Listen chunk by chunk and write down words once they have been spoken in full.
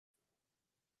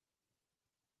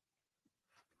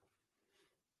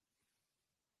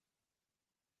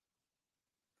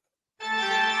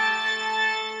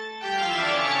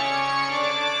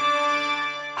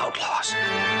Claus.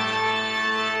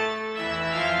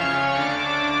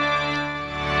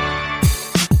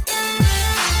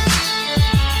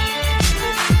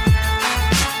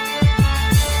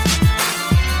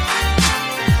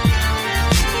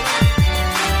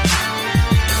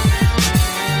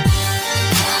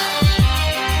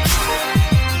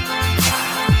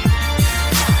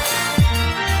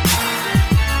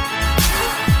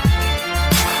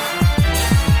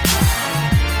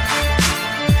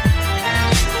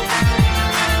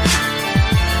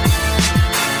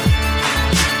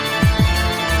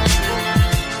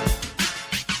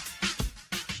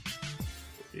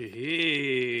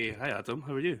 Hey, hi Adam,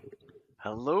 how are you?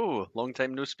 Hello, long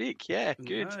time no speak. Yeah,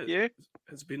 good. Nah, You?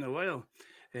 It's been a while.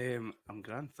 I'm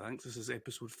grand, thanks. This is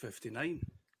episode 59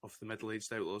 of the Middle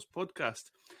Aged Outlaws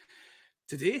podcast.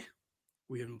 Today,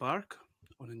 we embark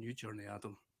on a new journey,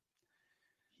 Adam.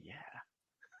 Yeah.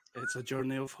 It's a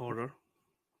journey of horror,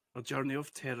 a journey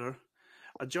of terror,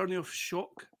 a journey of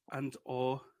shock and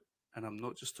awe, and I'm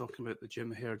not just talking about the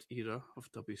Jim Herd era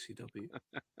of WCW.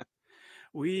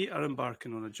 We are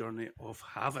embarking on a journey of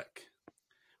havoc,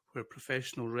 where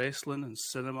professional wrestling and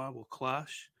cinema will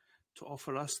clash to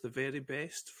offer us the very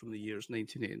best from the years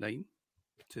 1989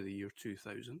 to the year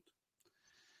 2000.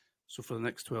 So for the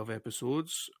next 12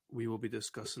 episodes, we will be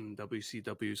discussing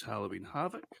WCW's Halloween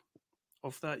Havoc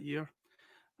of that year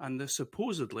and the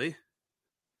supposedly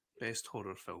best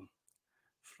horror film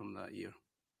from that year.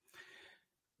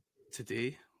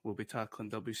 Today, we'll be tackling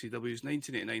WCW's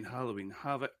 1989 Halloween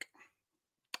Havoc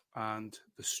and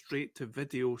the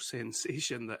straight-to-video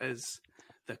sensation that is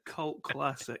the cult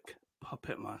classic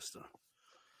Puppet Master.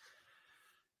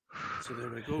 So there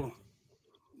we go.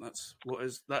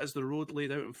 That is the road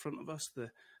laid out in front of us. The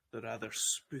rather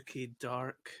spooky,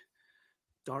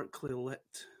 darkly lit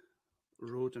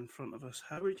road in front of us.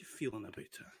 How are you feeling about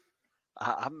it?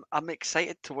 I'm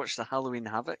excited to watch the Halloween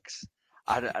Havocs.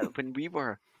 When we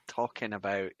were talking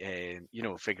about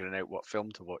figuring out what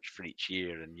film to watch for each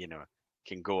year, and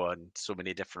can go on so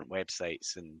many different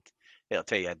websites and it'll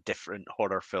tell you a different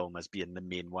horror film as being the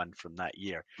main one from that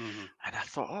year. Mm-hmm. And I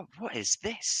thought, oh, what is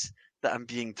this that I'm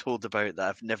being told about that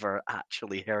I've never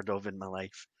actually heard of in my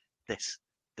life? This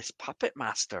Puppet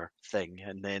Master thing,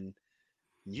 and then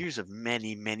news of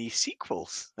many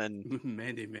sequels, and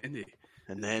many,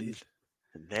 and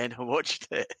then I watched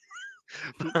it.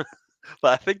 but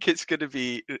I think it's going to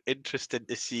be interesting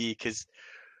to see, because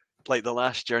like the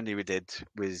last journey we did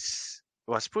was,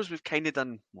 well, I suppose we've kind of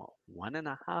done, what,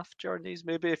 1.5 journeys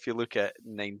maybe, if you look at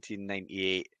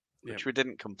 1998, which Yep. we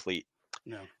didn't complete.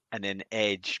 No. And then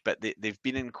Edge, but they've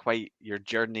been in quite, your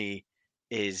journey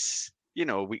is,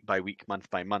 week by week, month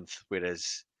by month,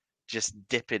 whereas just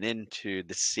dipping into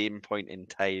the same point in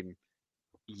time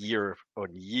year on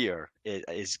year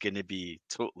is going to be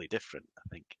totally different, I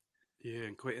think. Yeah,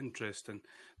 and quite interesting.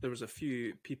 There was a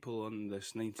few people on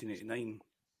this 1989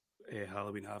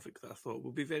 Halloween Havoc that I thought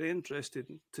would be very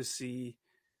interested to see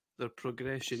their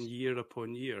progression year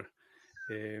upon year.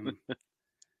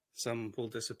 Some will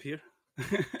disappear,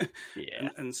 Yeah.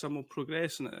 and some will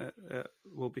progress, and it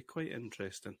will be quite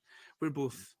interesting. We're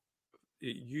both,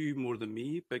 you more than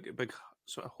me, big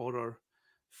sort of horror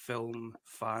film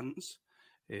fans.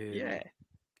 Yeah.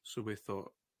 So we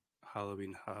thought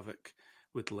Halloween Havoc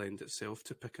would lend itself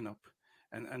to picking up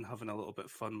and having a little bit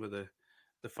of fun with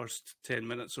the first 10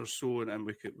 minutes or so, and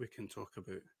we can talk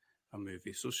about a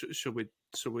movie. So shall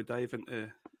we dive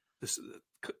into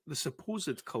the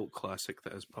supposed cult classic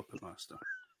that is Puppet Master?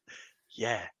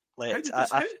 Yeah.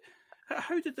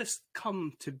 How did this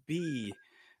come to be?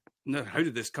 No, how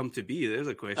did this come to be? There's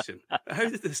a question. How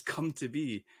did this come to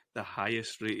be the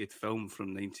highest rated film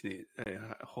from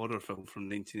horror film from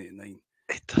 1989?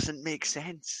 It doesn't make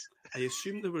sense. I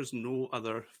assume there was no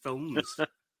other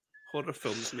horror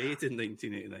films made in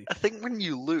 1989. I think when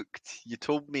you looked, you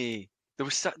told me there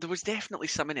was definitely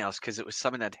something else, because it was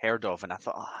something I'd heard of, and I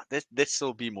thought, this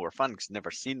will be more fun because I've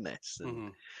never seen this.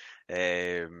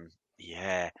 And,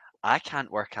 yeah, I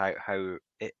can't work out how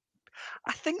it.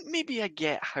 I think maybe I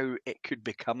get how it could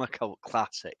become a cult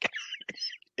classic,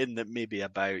 in that maybe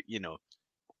about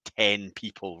 10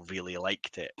 people really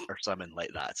liked it or something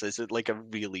like that. So it's like a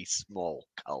really small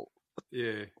cult.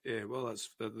 Yeah. Well,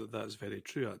 that's very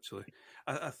true, actually.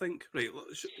 I think, right,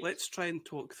 let's try and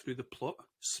talk through the plot.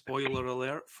 Spoiler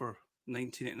alert for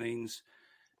 1989's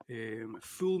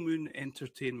Full Moon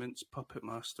Entertainment's Puppet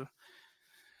Master.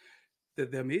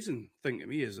 The amazing thing to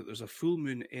me is that there's a Full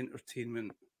Moon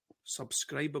Entertainment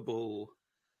subscribable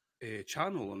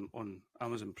channel on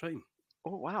Amazon Prime.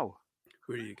 Oh, wow.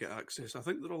 Where you get access. I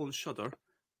think they're all on Shudder,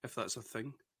 if that's a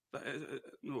thing.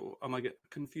 No, am I get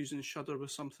confusing Shudder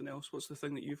with something else? What's the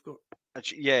thing that you've got?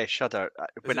 Yeah, Shudder.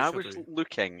 Is When it I was Shudder?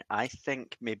 looking, I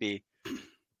think maybe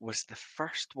was the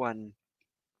first one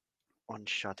on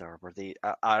Shudder. Were they?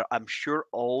 I'm sure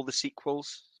all the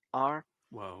sequels are,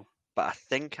 Wow. but I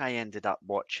think I ended up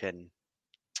watching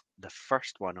the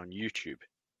first one on YouTube.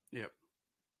 Yep.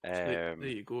 So there Um,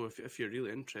 you go. If you're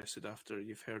really interested after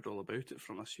you've heard all about it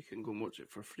from us, you can go and watch it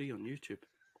for free on YouTube.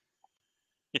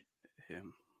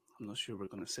 I'm not sure we're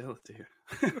going to sell it to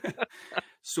you.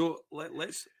 So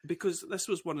let's, because this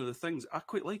was one of the things, I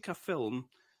quite like a film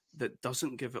that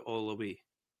doesn't give it all away,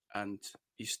 and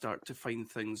you start to find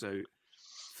things out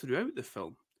throughout the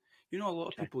film. You know, a lot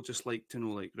of okay. people just like to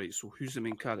know, like, right, so who's the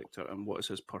main character and what is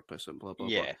his purpose and blah, blah,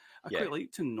 blah. Yeah, I yeah. quite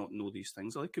like to not know these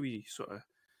things. I like a wee sort of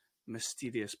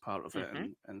mysterious part of it,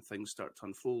 Hmm. and things start to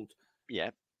unfold.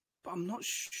 Yeah. But I'm not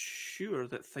sure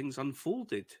that things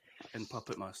unfolded in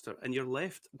Puppet Master, and you're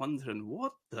left wondering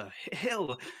what the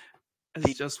hell has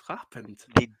They just happened.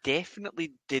 they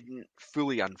definitely didn't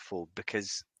fully unfold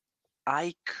because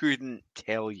I couldn't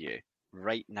tell you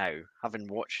right now, having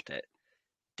watched it,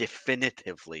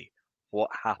 definitively what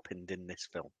happened in this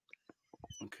film.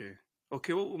 Okay.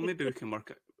 Okay, well, maybe we can work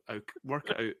it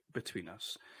out between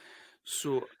us.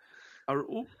 So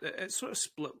it's sort of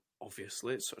split.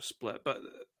 Obviously, it's sort of split, but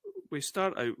we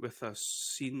start out with a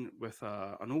scene with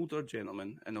an older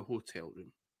gentleman in a hotel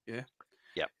room. Yeah.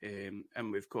 Yeah.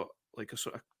 And we've got like a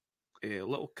sort of a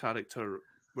little character.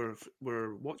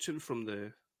 We're watching from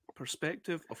the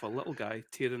perspective of a little guy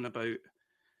tearing about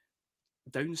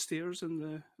downstairs in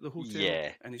the hotel,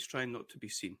 Yeah. and he's trying not to be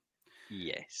seen.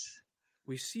 Yes.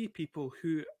 We see people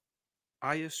who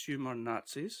I assume are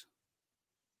Nazis.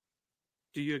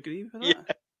 Do you agree with Yeah.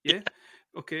 that? Yeah?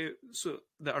 Okay, so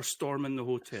that are storming the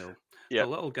hotel. Yeah. The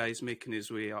little guy's making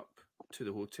his way up to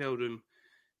the hotel room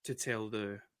to tell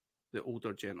the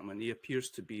older gentleman he appears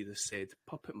to be the said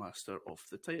puppet master of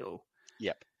the title.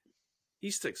 Yep. He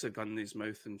sticks a gun in his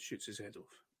mouth and shoots his head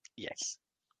off. Yes.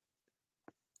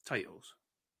 Titles.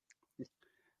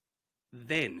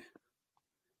 Then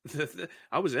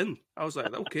I was in. I was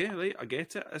like, okay, right, I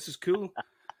get it. This is cool.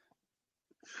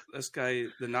 This guy,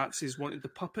 the Nazis wanted the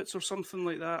puppets or something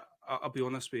like that. I'll be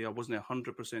honest with you, I wasn't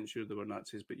 100% sure they were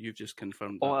Nazis, but you've just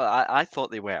confirmed Oh, that. I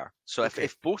thought they were. So Okay.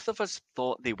 if both of us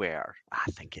thought they were, I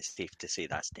think it's safe to say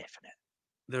that's definite.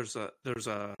 There's a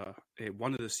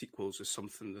one of the sequels is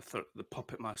something the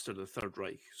Puppet Master of the Third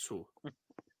Reich. So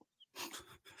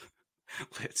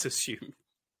let's assume.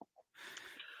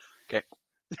 Okay.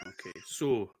 Okay.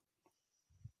 So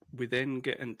we then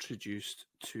get introduced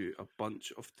to a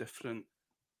bunch of different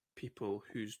people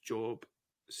whose job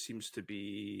seems to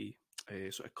be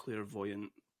sort of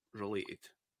clairvoyant related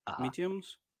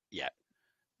mediums. Yeah.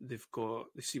 They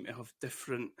seem to have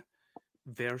different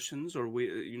versions, or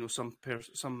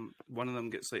some one of them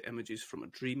gets like images from a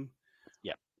dream.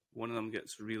 Yeah. One of them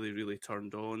gets really, really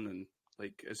turned on and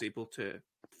like is able to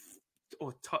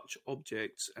touch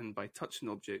objects, and by touching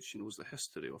objects, she knows the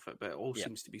history of it. But it all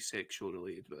seems to be sexual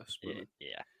related with this woman.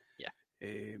 Yeah.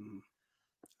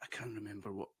 I can't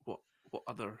remember what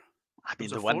other. I mean, There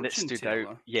the was a one that fortune stood out.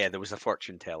 teller. Yeah, there was a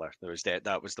fortune teller. There was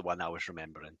that was the one I was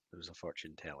remembering. There was a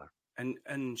fortune teller.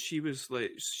 And she was like,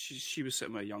 she was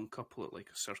sitting with a young couple at like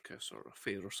a circus or a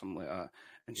fair or something like that,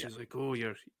 and she's like, "Oh,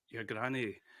 your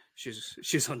granny,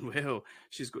 she's unwell,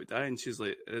 she's going to die," and she's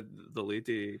like, the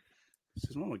lady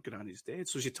says, "No, my granny's dead."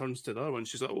 So she turns to the other one,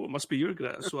 she's like, "Oh, it must be your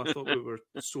granny." So I thought we were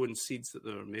sowing seeds that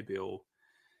they were maybe all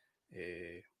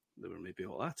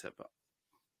at it, but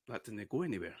that didn't go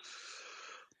anywhere.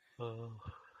 Oh.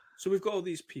 So we've got all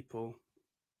these people,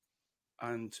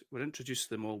 and we're introduced to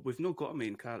them all. We've not got a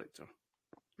main character,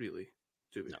 really,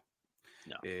 do we?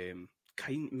 No.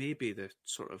 Maybe the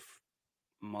sort of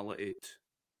mulleted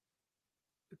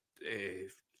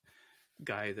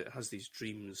guy that has these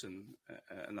dreams and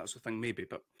that sort of thing, maybe.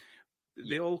 But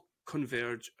they all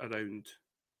converge around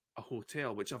a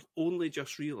hotel, which I've only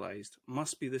just realised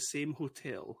must be the same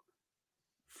hotel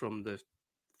from the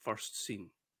first scene.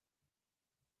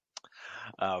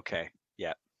 Okay.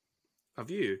 Yeah.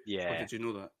 Have you? Yeah. Or did you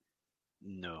know that?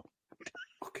 No.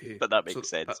 Okay. But that makes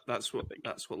sense. That's what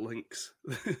links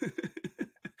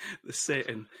the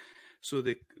setting. So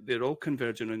they're all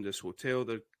converging around this hotel.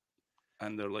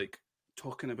 They're like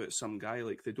talking about some guy,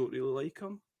 like they don't really like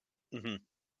him. Mm-hmm.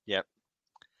 Yep.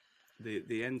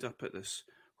 They end up at this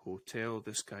hotel.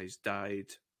 This guy's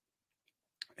died,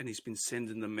 and he's been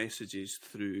sending them messages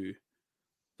through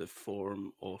the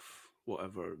form of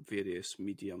whatever various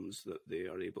mediums that they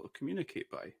are able to communicate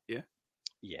by. Yeah.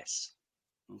 Yes.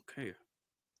 Okay.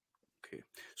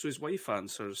 So his wife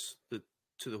answers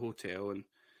to the hotel, and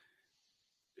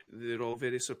they're all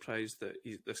very surprised that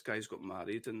this guy's got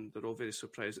married, and they're all very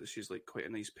surprised that she's like quite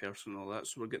a nice person and all that.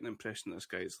 So we're getting the impression that this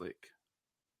guy's like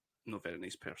not a very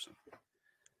nice person.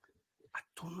 I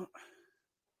don't know.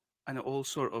 And it all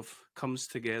sort of comes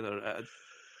together at a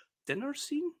dinner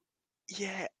scene.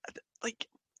 Yeah, like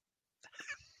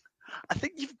I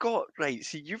think you've got right.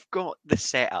 So you've got the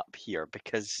setup here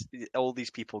because all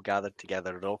these people gathered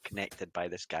together are all connected by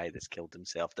this guy that's killed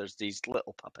himself. There's these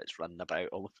little puppets running about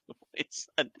all over the place,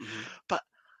 but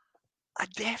I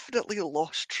definitely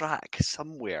lost track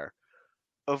somewhere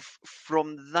of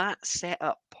from that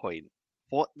setup point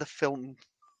what the film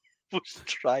was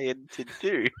trying to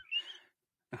do.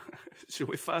 Shall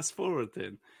we fast forward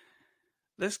then?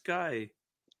 This guy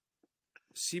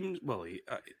seems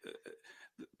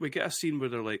we get a scene where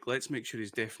they're like, let's make sure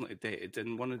he's definitely dead,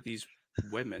 and one of these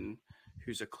women,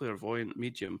 who's a clairvoyant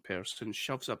medium person,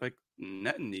 shoves a big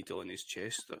knitting needle in his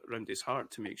chest around his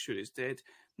heart to make sure he's dead.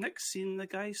 Next scene, the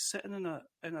guy's sitting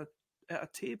at a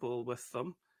table with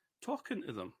them, talking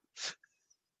to them.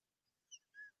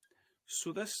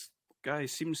 So this guy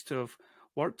seems to have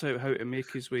worked out how to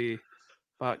make his way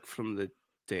back from the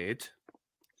dead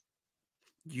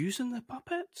using the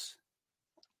puppets.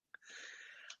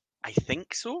 I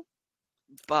think so,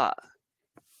 but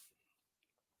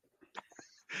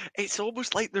it's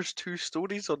almost like there's two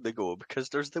stories on the go because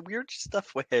there's the weird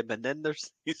stuff with him, and then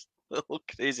there's these little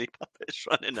crazy puppets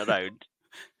running around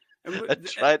and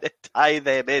trying to tie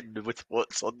them in with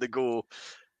what's on the go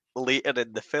later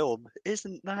in the film.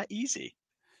 Isn't that easy?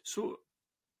 So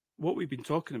what we've been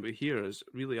talking about here is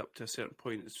really up to a certain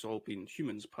point, it's all been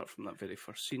humans apart from that very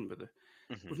first scene with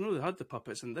we've not really had the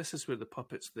puppets, and this is where the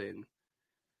puppets then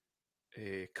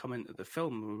come into the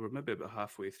film. We were maybe about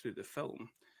halfway through the film.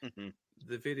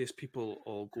 The various people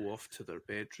all go off to their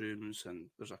bedrooms, and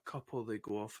there's a couple, they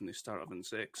go off and they start having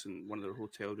sex in one of their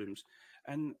hotel rooms,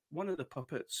 and one of the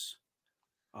puppets,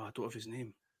 I don't have his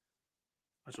name,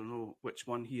 I don't know which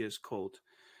one he is called.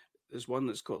 There's one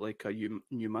that's got like a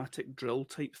pneumatic drill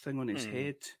type thing on his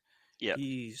head. Yep.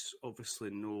 He's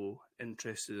obviously no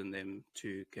interested in them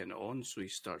to get it on, so he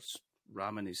starts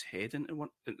ramming his head into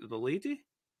the lady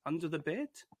under the bed.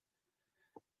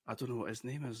 I don't know what his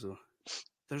name is though.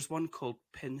 There's one called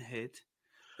Pinhead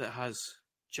that has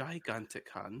gigantic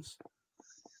hands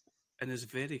and is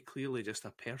very clearly just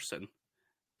a person,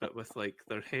 but with like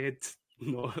their head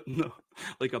not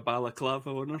like a balaclava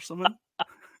on or something.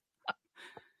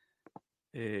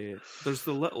 There's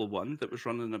the little one that was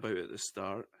running about at the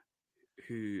start,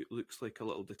 who looks like a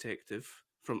little detective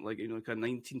from like like a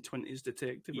 1920s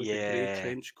detective with a grey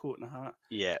trench coat and a hat.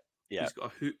 Yeah. He's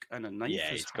got a hook and a knife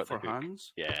as for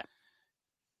hands. Yeah.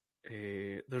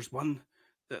 There's one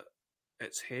that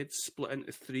its head's split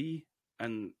into three,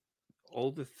 and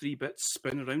all the three bits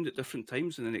spin around at different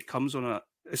times, and then it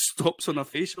stops on a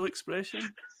facial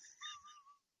expression.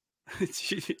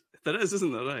 There is,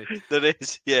 isn't there? Right? There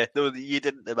is. Yeah. No, you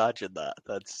didn't imagine that.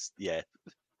 That's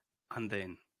And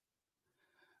then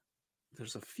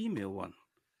there's a female one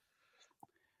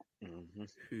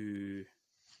who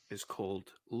is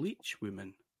called Leech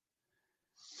Woman,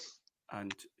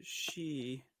 and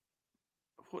she,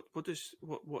 what is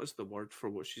the word for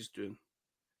what she's doing?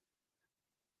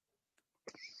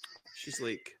 She's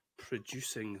like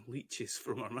producing leeches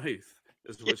from her mouth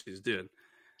is what she's doing,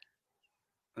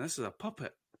 and this is a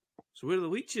puppet. So where are the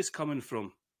leeches coming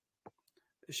from?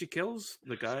 She kills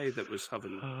the guy that was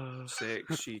having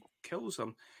sex. She kills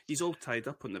him. He's all tied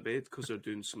up on the bed because they're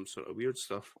doing some sort of weird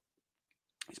stuff.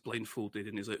 He's blindfolded,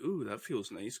 and he's like, "Ooh, that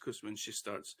feels nice." Because when she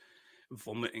starts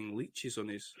vomiting leeches on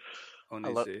his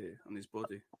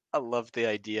body. I love the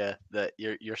idea that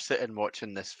you're sitting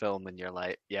watching this film and you're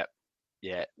like, "Yep,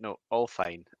 yeah, no, all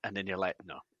fine," and then you're like,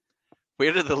 "No,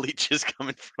 where are the leeches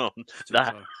coming from?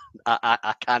 That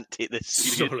I can't take this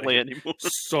seriously anymore."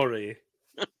 Sorry.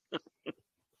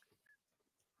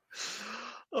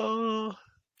 Oh.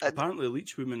 Apparently,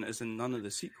 Leech Woman is in none of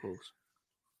the sequels.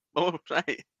 Oh,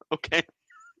 right. Okay.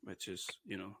 Which is,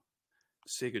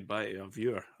 say goodbye to a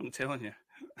viewer. I'm telling you.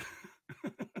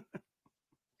 I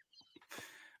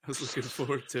was looking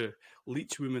forward to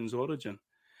Leech Woman's origin.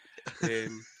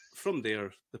 From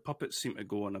there, the puppets seem to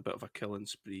go on a bit of a killing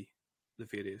spree. The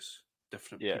various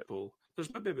different people.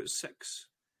 There's maybe about 6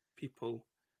 people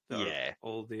that are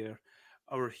all there.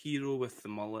 Our hero with the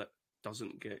mullet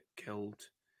doesn't get killed.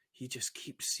 He just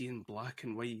keeps seeing black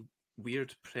and white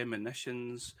weird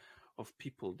premonitions of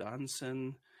people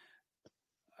dancing.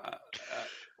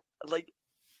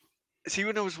 See,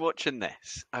 when I was watching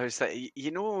this, I was like,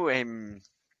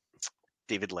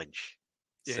 David Lynch.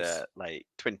 Yes. like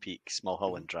Twin Peaks,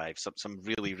 Mulholland Drive, some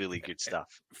really, really good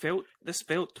stuff. This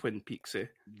felt Twin Peaks, eh?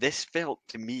 This felt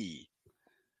to me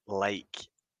like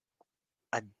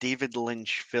a David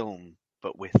Lynch film,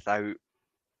 but without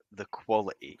the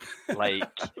quality. Like,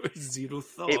 With zero it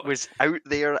thought. was out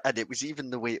there, and it was even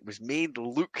the way it was made,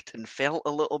 looked and felt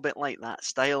a little bit like that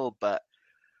style, but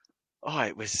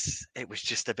it was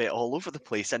just a bit all over the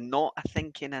place, and not, I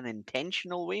think, in an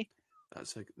intentional way.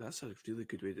 That's a really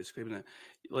good way of describing it.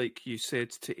 Like you said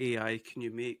to AI, can you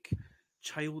make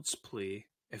Child's Play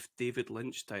if David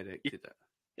Lynch directed it?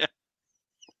 Yeah.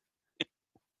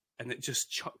 And it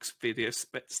just chucks various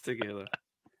bits together.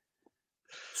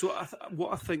 So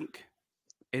what I think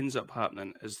ends up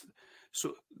happening is,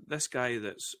 so this guy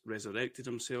that's resurrected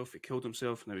himself, he killed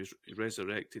himself, now he's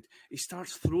resurrected. He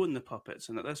starts throwing the puppets,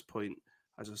 and at this point,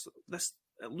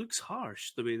 it looks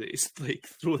harsh the way that he's like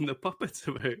throwing the puppets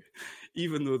about,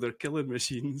 even though they're killing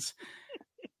machines.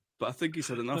 But I think he's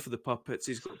had enough of the puppets.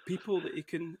 He's got people that he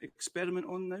can experiment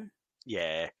on now.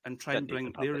 Yeah. And try and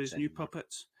bring there his new anymore.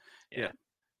 puppets. Yeah.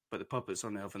 But the puppets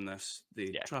aren't having this.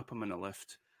 They trap him in a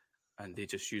lift, and they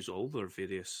just use all their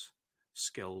various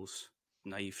skills,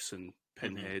 knives and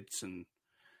pinheads and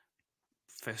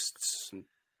fists and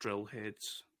drill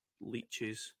heads,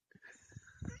 leeches.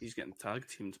 He's getting tag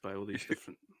teamed by all these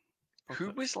different puppets.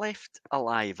 Who was left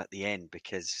alive at the end?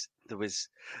 Because there was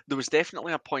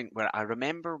definitely a point where I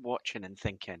remember watching and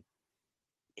thinking,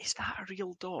 is that a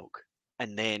real dog?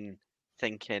 And then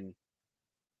thinking,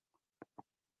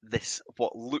 this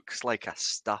what looks like a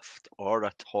stuffed or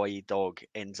a toy dog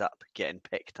ends up getting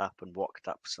picked up and walked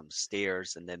up some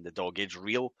stairs, and then the dog is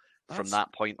real from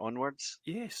that point onwards.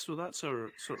 Yes, so that's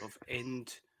our sort of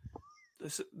end.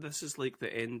 This is like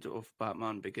the end of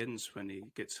Batman Begins, when he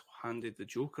gets handed the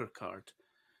Joker card,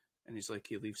 and he's like,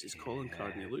 he leaves his calling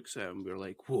card and he looks at him. We're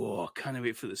like, whoa, can't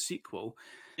wait for the sequel.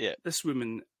 Yeah. This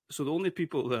woman. So the only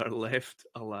people that are left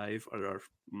alive are our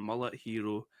mullet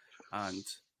hero and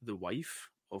the wife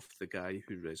of the guy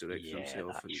who resurrected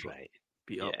himself and got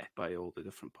beat up by all the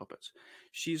different puppets.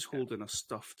 She's holding a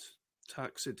stuffed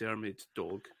taxidermied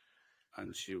dog,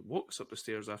 and she walks up the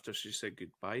stairs after she said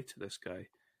goodbye to this guy,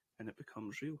 and it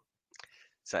becomes real.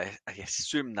 So I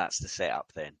assume that's the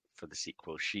setup then for the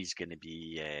sequel. She's going to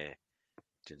be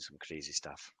doing some crazy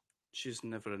stuff. She's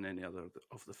never in any other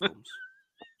of the films.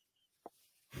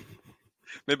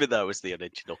 Maybe that was the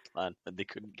original plan and they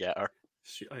couldn't get her.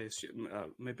 I assume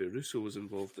maybe Russo was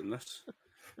involved in this.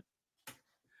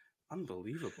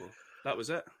 Unbelievable. That was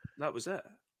it.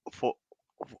 What?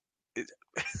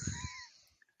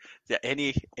 Yeah.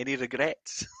 Any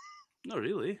regrets? Not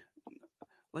really.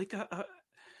 Like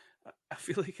I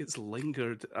feel like it's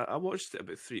lingered. I watched it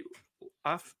about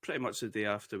pretty much the day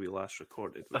after we last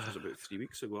recorded, which was about 3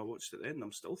 weeks ago. I watched it then, and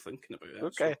I'm still thinking about it.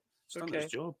 Okay. So it's done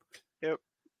its job. Yep.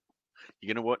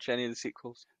 You gonna watch any of the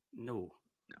sequels? No.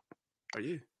 Are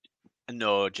you?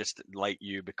 No, just like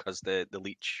you, because the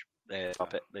leech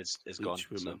puppet is gone.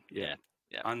 Woman. So, yeah.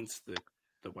 And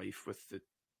the wife with the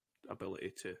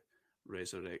ability to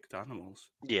resurrect animals.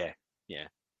 Yeah.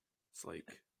 It's like,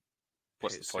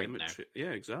 what's the point now?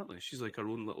 Yeah, exactly. She's like her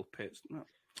own little pet. No.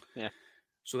 Yeah.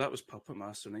 So that was Puppet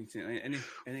Master 1990.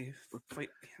 Any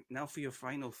now for your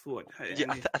final thought? I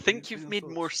think you've made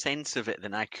more sense of it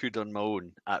than I could on my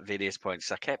own at various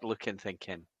points. I kept looking,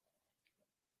 thinking.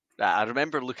 I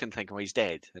remember looking, thinking, well, he's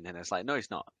dead, and then I was like, no, he's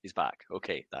not. He's back.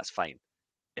 Okay, that's fine.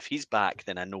 If he's back,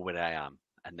 then I know where I am.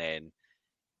 And then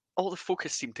all the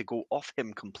focus seemed to go off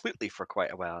him completely for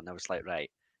quite a while, and I was like,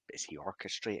 right, but is he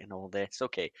orchestrating all this?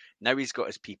 Okay, now he's got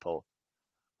his people.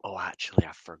 Oh, actually,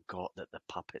 I forgot that the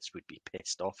puppets would be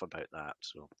pissed off about that.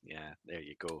 So, yeah, there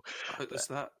you go. Is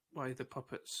that why the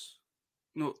puppets...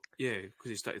 No, yeah, because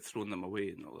he started throwing them away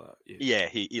and all that. Yeah,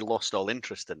 he lost all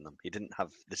interest in them. He didn't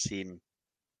have the same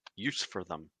use for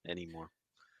them anymore.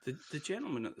 The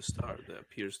gentleman at the start that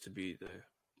appears to be the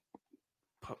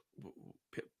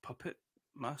puppet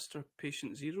master,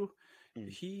 Patient Zero,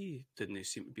 he didn't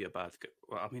seem to be a bad guy.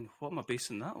 Well, I mean, what am I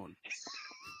basing that on?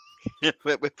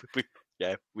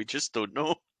 We just don't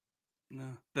know.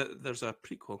 No, there's a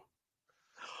prequel.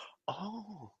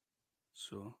 Oh,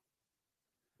 so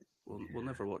we'll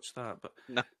never watch that. But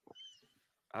no,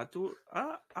 I don't.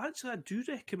 I do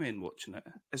recommend watching it.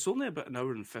 It's only about an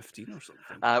hour and 15 or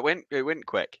something. It went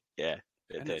quick. Yeah,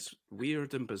 it did. It's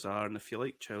weird and bizarre. And if you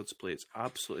like Child's Play, it's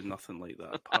absolutely nothing like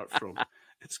that. Apart from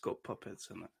it's got puppets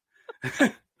in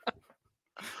it.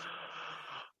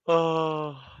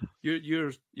 Oh,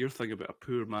 your thing about a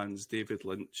poor man's David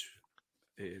Lynch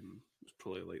was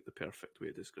probably like the perfect way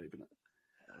of describing it.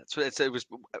 So it was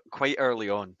quite early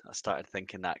on. I started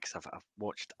thinking that because I've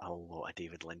watched a lot of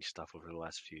David Lynch stuff over the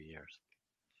last few years.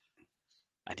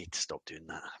 I need to stop doing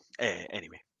that.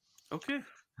 Anyway. Okay.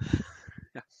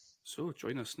 Yeah. So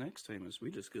join us next time as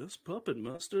we discuss Puppet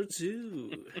Master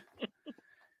 2.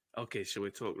 Okay, shall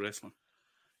we talk wrestling?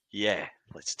 Yeah,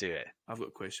 let's do it. I've got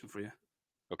a question for you.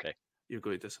 Okay. You're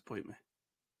going to disappoint me.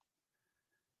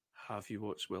 Have you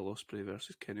watched Will Ospreay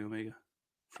versus Kenny Omega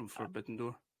from Forbidden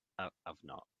Door? I've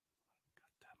not.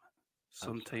 God damn it.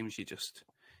 Sometimes you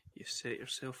set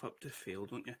yourself up to fail,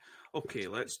 don't you? Okay,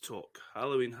 let's talk.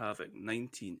 Halloween Havoc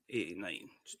 1989,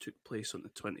 which took place on the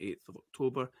 28th of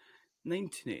October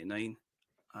 1989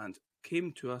 and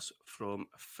came to us from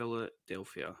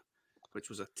Philadelphia, which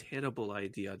was a terrible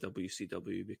idea,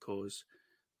 WCW, because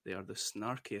they are the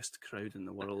snarkiest crowd in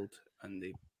the world and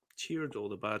they cheered all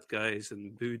the bad guys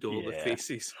and booed all the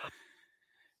faces.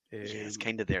 Yeah, it's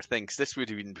kind of their thing. 'Cause this would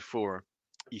have been before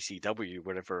ECW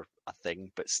were ever a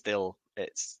thing, but still, I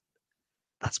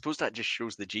suppose that just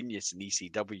shows the genius in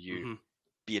ECW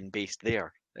being based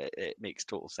there. It makes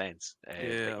total sense.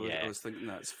 I was thinking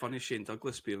that it's funny Shane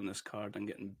Douglas being on this card and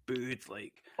getting booed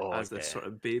as this sort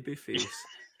of baby face.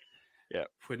 Yeah.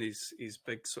 When his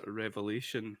big sort of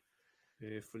revelation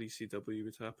for ECW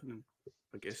would happen, and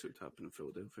I guess it would happen in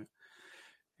Philadelphia.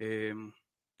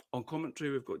 On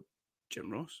commentary, we've got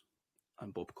Jim Ross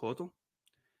and Bob Caudle.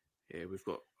 We've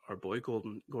got our boy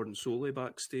Gordon Soley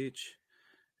backstage.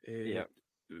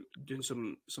 Doing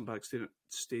some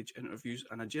backstage interviews,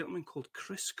 and a gentleman called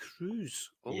Chris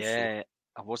Cruz also. Yeah,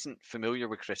 I wasn't familiar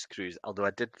with Chris Cruz, although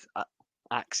I did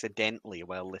accidentally,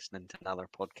 while listening to another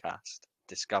podcast,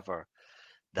 discover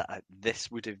that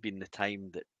this would have been the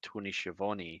time that Tony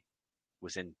Schiavone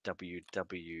was in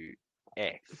WWF.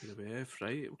 WWF,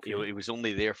 right? Okay. He was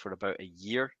only there for about a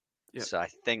year, Yep. so I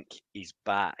think he's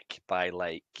back by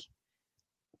the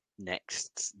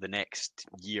next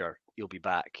year. He'll be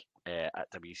back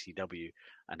at WCW,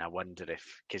 and I wonder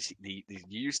if, because they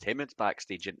used him as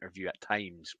backstage interview at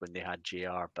times when they had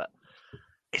JR, but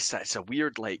it's a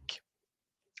weird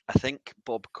I think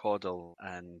Bob Caudle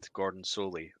and Gordon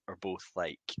Soley are both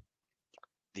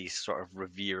these sort of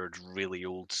revered, really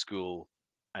old school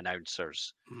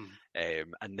announcers,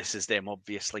 and this is them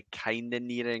obviously kind of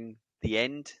nearing the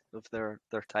end of their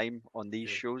time on these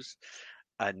shows,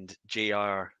 and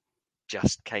JR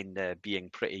just kind of being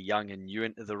pretty young and new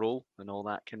into the role and all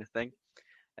that kind of thing.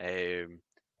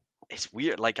 It's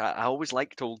weird. I always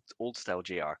liked old style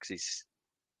JR because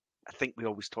I think we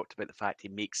always talked about the fact he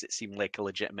makes it seem like a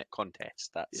legitimate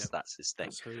contest. That's his thing.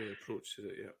 That's how he approaches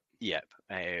it. Yeah.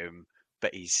 Yep.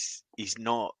 But he's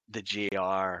not the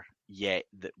JR yet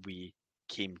that we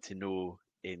came to know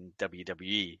in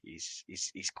WWE.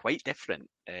 He's quite different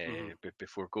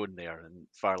before going there, and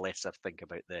far less I think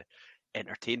about the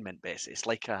entertainment bits. It's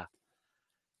like a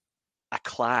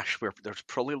clash where there's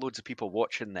probably loads of people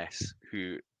watching this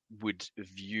who would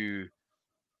view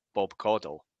Bob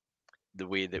Caudle the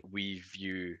way that we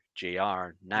view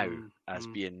JR now as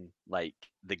being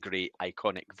the great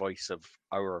iconic voice of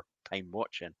our time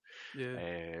watching.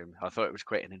 Yeah. I thought it was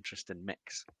quite an interesting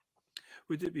mix.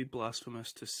 Would it be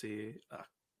blasphemous to say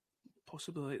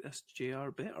possibly like this JR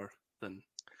better than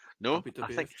WWF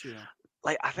I think JR?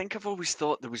 I think I've always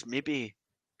thought there was maybe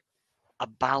a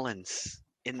balance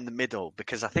in the middle,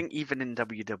 because I think even in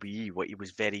WWE what he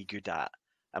was very good at,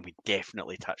 and we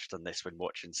definitely touched on this when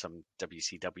watching some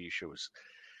WCW shows,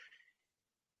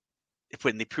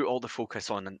 when they put all the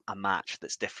focus on a match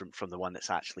that's different from the one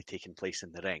that's actually taking place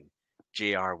in the ring,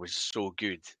 JR was so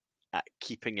good at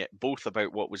keeping it both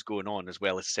about what was going on as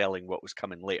well as selling what was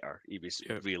coming later. He was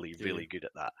really good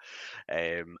at that.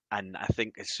 And I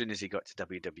think as soon as he got to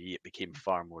WWE, it became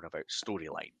far more about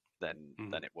storyline than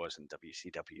it was in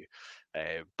WCW.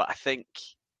 But I think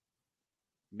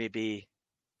maybe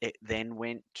it then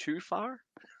went too far,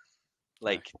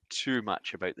 too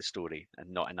much about the story and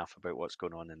not enough about what's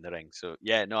going on in the ring. So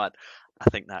yeah, no, I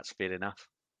think that's fair enough.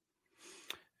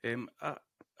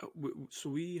 So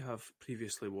we have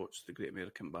previously watched the Great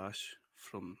American Bash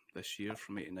from this year,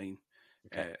 from '89,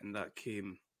 and that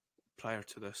came prior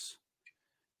to this.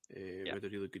 We had a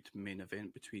really good main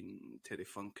event between Terry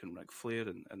Funk and Ric Flair,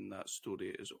 and that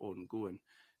story is ongoing,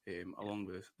 along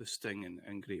with the Sting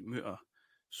and Great Muta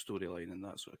storyline, and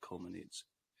that sort of culminates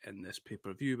in this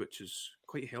pay-per-view, which is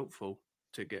quite helpful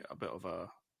to get a bit of a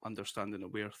understanding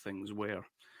of where things were.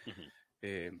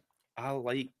 I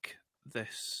like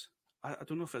this. I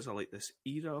don't know if it's like this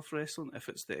era of wrestling, if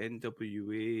it's the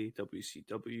NWA,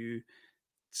 WCW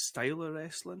style of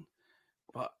wrestling,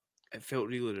 but it felt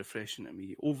really refreshing to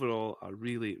me. Overall, I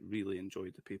really, really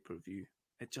enjoyed the pay-per-view.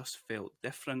 It just felt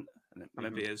different. and it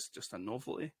maybe is just a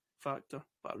novelty factor,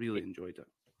 but I really enjoyed it.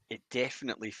 It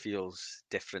definitely feels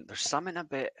different. There's something a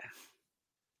bit, I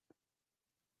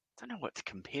don't know what to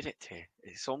compare it to.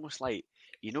 It's almost like,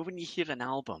 you know, when you hear an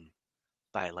album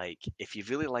by, like, if you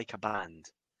really like a band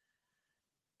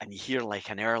and you hear like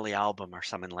an early album or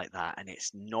something like that, and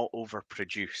it's not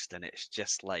overproduced, and it's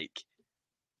just like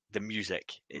the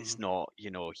music. It's not,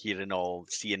 you know, seeing all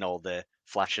the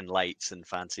flashing lights and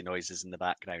fancy noises in the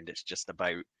background. It's just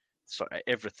about sort of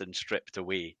everything stripped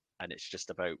away, and it's just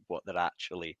about what they're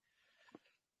actually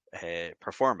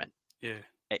performing. Yeah.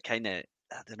 It kind of,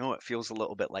 I don't know, it feels a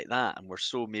little bit like that, and we're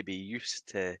so maybe used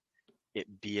to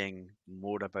it being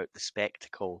more about the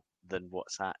spectacle than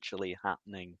what's actually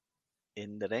happening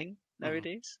in the ring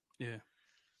nowadays. Yeah.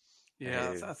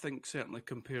 Yeah, I think certainly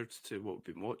compared to what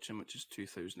we've been watching, which is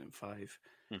 2005,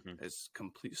 it's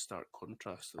complete stark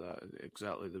contrast to that,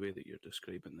 exactly the way that you're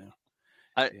describing there.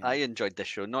 I enjoyed this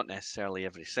show, not necessarily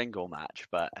every single match,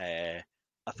 but I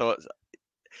thought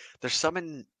there's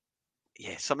something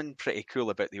pretty cool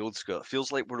about the old school. It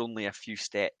feels like we're only a few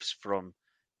steps from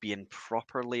being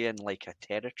properly in like a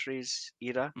territories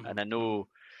era, and I know,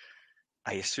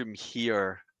 I assume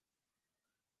here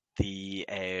the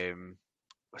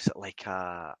was it like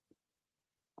a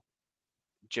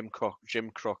Jim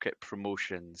Crockett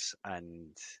Promotions,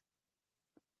 and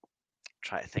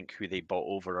try to think who they bought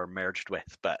over or merged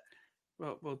with, but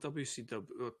well,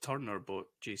 WCW Turner bought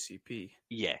JCP.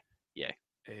 Yeah.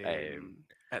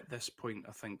 At this point,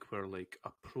 I think we're like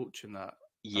approaching that.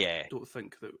 Yeah. I don't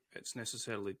think that it's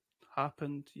necessarily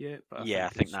happened yet, but I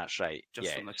think that's right.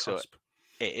 Just on the cusp. So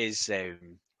it is.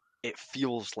 It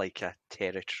feels like a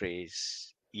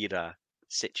territories era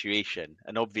situation,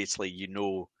 and obviously you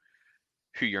know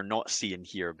who you're not seeing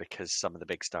here because some of the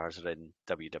big stars are in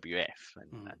WWF,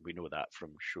 and we know that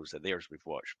from shows of theirs we've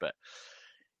watched. But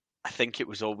I think it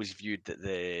was always viewed that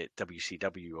the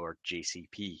WCW or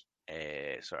JCP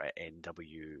sort of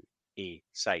NWA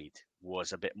side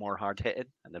was a bit more hard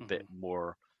hitting and a bit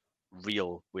more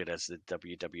real, whereas the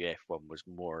WWF one was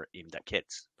more aimed at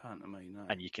kids. Pantomime,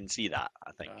 and you can see that,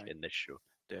 I think, in this show.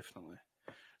 Definitely.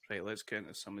 Right, let's get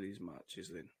into some of these matches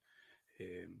then.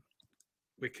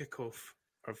 We kick off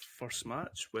our first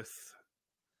match with,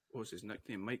 what was his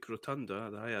nickname? Mike Rotunda,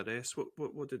 the IRS.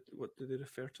 What did they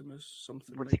refer to him as?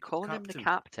 Something? Were they calling him the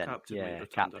captain? Captain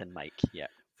Mike Captain Mike. Yeah.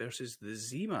 Versus the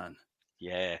Z-Man.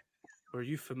 Yeah. Were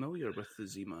you familiar with the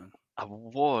Z-Man? I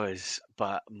was,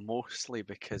 but mostly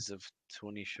because of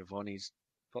Tony Schiavone's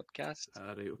podcast.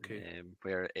 Ah, right, okay.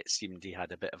 Where it seemed he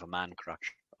had a bit of a man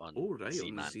crush on Z-Man.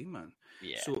 On the Z-Man.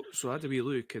 Yeah. So I had a wee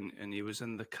look, and he was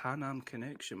in the Can-Am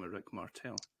Connection with Rick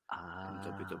Martel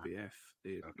in WWF.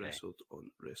 They wrestled on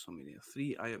WrestleMania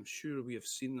 3. I am sure we have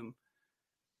seen them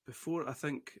before. I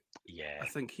think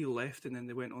he left, and then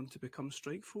they went on to become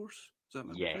Strikeforce. Is that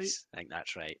right? Yes, I think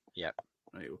that's right. Yep.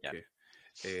 Right, okay.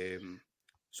 Yep.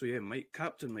 So yeah,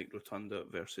 Captain Mike Rotunda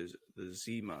versus the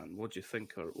Z-Man. What do you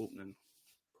think our opening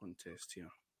contest here?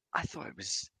 I thought it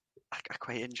was. I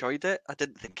quite enjoyed it. I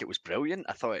didn't think it was brilliant.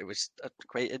 I thought it was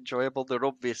quite enjoyable. They're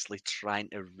obviously trying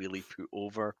to really put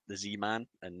over the Z-Man,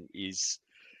 and he's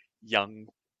young,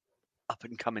 up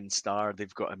and coming star.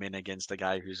 They've got him in against a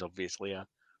guy who's obviously a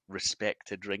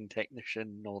respected ring technician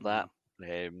and all that.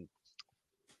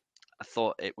 I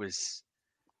thought it was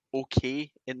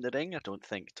okay in the ring. I don't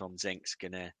think Tom Zink's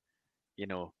gonna,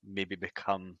 maybe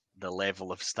become the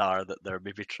level of star that they're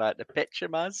maybe trying to pitch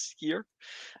him as here.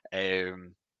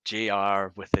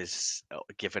 JR with his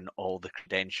given all the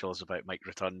credentials about Mike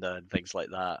Rotunda and things like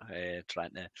that,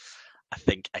 trying to, I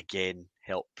think, again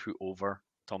help put over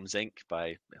Tom Zink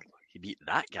by he beat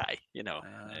that guy, do you know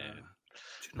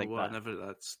what?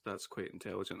 That's quite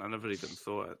intelligent. I never even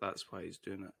thought it. That's why he's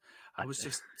doing it. I was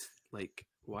just like,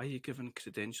 why are you giving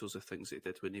credentials of things he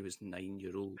did when he was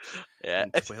 9-year-old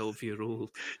and 12-year-old?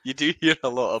 You do hear a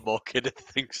lot of mocking and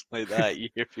things like that. You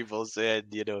hear people saying,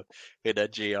 in a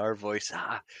JR voice,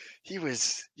 he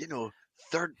was,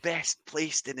 third best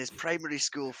placed in his primary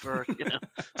school for,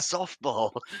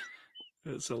 softball.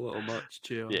 It's a little much,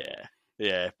 JR.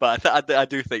 Yeah, but I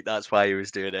do think that's why he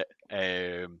was doing it.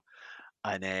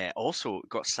 And also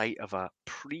got sight of a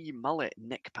pre-mullet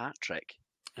Nick Patrick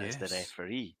as the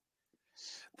referee.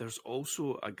 There's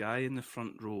also a guy in the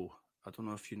front row. I don't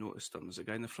know if you noticed him. There's a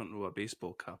guy in the front row, a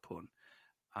baseball cap on,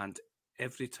 and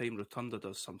every time Rotunda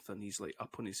does something, he's like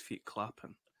up on his feet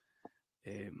clapping,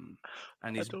 and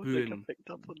he's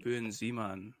booing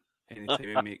Z-Man anytime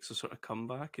he makes a sort of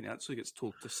comeback, and he actually gets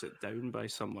told to sit down by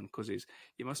someone because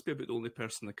he must be about the only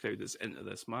person in the crowd that's into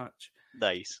this match.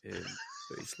 Nice.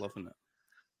 But he's loving it.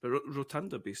 But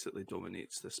Rotunda basically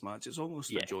dominates this match. It's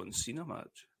almost a John Cena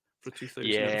match. for 2005.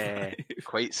 Yeah,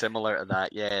 quite similar to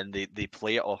that. Yeah, and they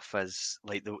play it off as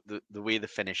like the way the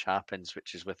finish happens,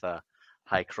 which is with a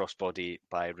high crossbody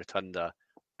by Rotunda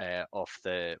off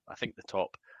I think the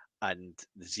top, and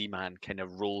the Z-Man kind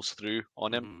of rolls through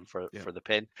on him Yeah. for the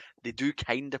pin. They do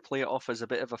kind of play it off as a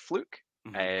bit of a fluke,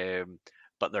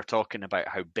 but they're talking about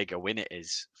how big a win it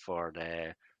is for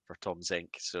Tom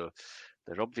Zink. So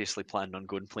they're obviously planning on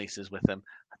going places with him.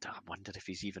 I wonder if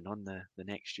he's even on the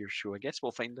next year's show. I guess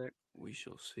we'll find out. We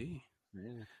shall see.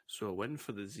 Yeah. So a win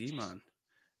for the Z-Man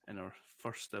in our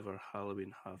first ever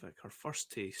Halloween Havoc, our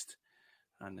first taste,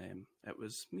 and it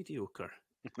was mediocre,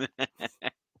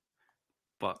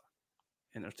 but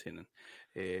entertaining.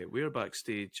 We're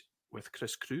backstage with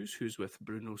Chris Cruz, who's with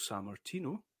Bruno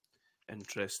Sammartino,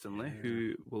 interestingly,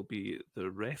 who will be the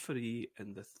referee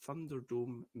in the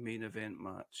Thunderdome main event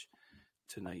match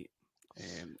tonight.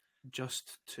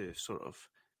 Just to sort of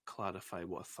clarify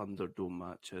what a Thunderdome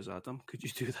match is, Adam, could you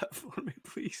do that for me,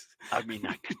 please? I mean,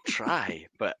 I could try,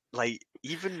 but like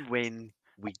even when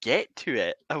we get to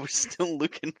it, I was still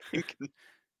looking, thinking,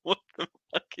 "What the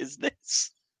fuck is this?"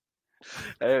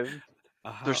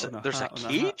 There's a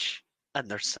cage and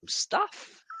there's some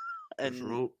stuff, and there's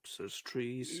ropes, there's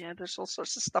trees. Yeah, there's all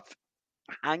sorts of stuff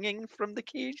hanging from the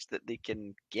cage that they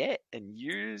can get and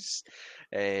use.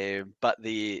 But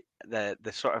the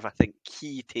sort of, I think,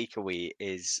 key takeaway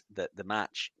is that the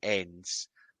match ends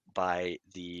by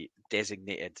the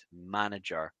designated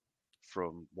manager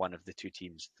from one of the two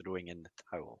teams throwing in the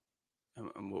towel.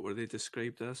 And what were they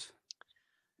described as?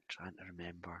 I'm trying to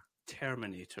remember.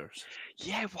 Terminators.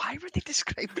 Yeah, why were they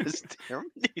described as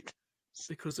Terminators?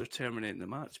 Because they're terminating the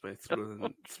match by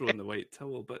throwing the white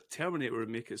towel. But Terminator would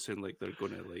make it sound like they're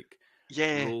going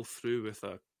to roll through with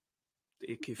a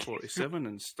AK-47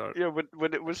 and start. Yeah,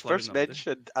 when it was first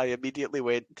mentioned, I immediately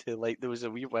went to there was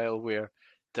a wee while where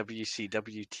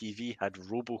WCW TV had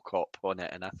RoboCop on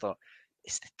it, and I thought,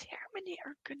 is the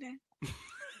Terminator gonna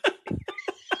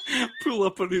pull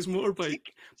up on his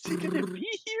motorbike? Is he gonna be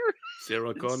here?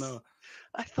 Sarah Connor.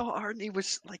 I thought Arnie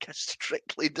was like a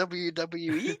strictly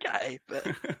WWE guy, but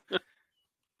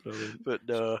brilliant. But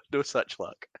no such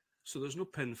luck. So there's no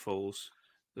pinfalls,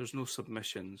 there's no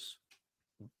submissions,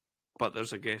 but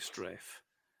there's a guest ref.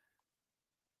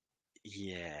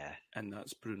 Yeah. And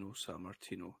that's Bruno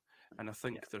Sammartino. And I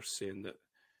think they're saying that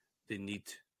they need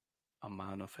a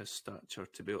man of his stature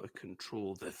to be able to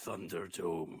control the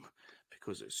Thunderdome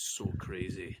because it's so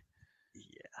crazy.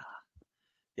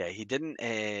 Yeah, he didn't.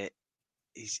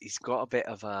 He's got a bit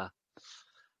of a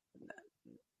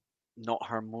not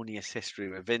harmonious history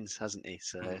with Vince, hasn't he?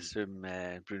 So I assume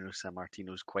Bruno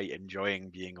Sammartino's quite enjoying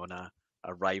being on a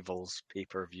Rivals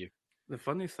pay-per-view. The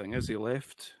funny thing is, he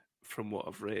left, from what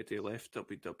I've read, he left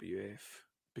WWF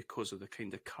because of the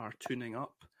kind of cartooning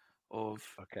up of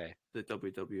the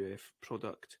WWF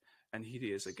product. And here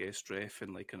he is, a guest ref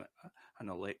in like an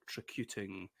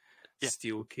electrocuting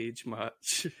steel cage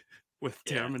match with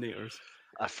Terminators.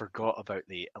 I forgot about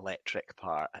the electric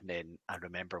part, and then I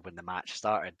remember when the match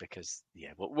started because,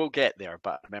 we'll get there,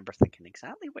 but I remember thinking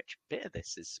exactly which bit of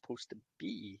this is supposed to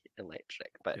be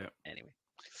electric. But anyway.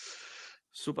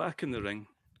 So back in the ring,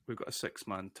 we've got a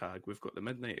 6-man tag. We've got the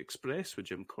Midnight Express with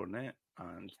Jim Cornette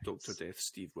and Dr. Death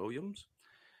Steve Williams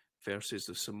versus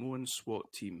the Samoan SWAT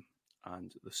team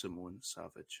and the Samoan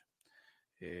Savage.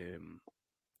 It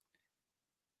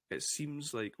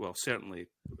seems like, well, certainly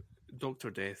Dr.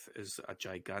 Death is a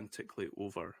gigantically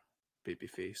over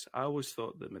babyface. I always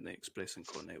thought the Midnight Express and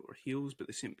Cornette were heels, but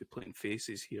they seem to be playing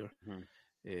faces here.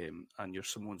 And your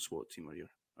Samoan SWAT team are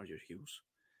your heels.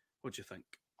 What do you think?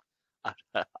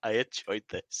 I enjoyed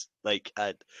this.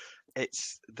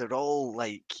 They're all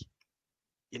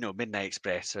Midnight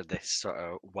Express are this sort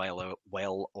of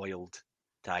well-oiled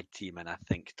tag team, and I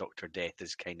think Dr. Death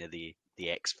is kind of the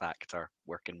X factor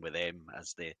working with them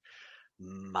as the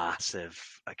massive,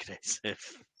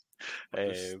 aggressive,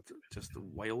 just the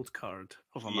wild card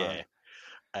of a man.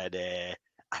 And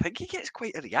I think he gets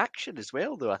quite a reaction as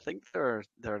well, though. I think they're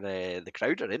the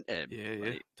crowd are into him.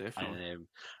 Yeah, definitely.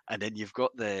 And then you've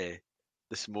got the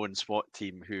Samoan SWAT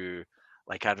team who,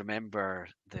 I remember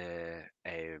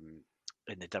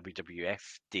in the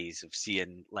WWF days of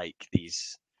seeing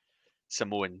these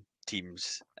Samoan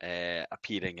teams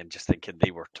appearing and just thinking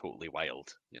they were totally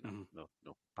wild, no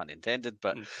pun intended,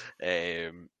 but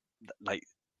the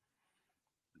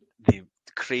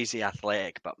crazy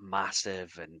athletic but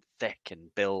massive and thick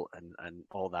and built and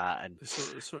all that, and they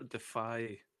sort of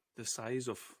defy the size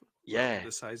of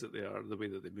the size that they are, the way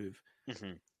that they move.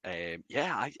 I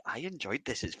enjoyed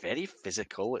this. It's very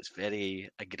physical, it's very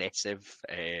aggressive,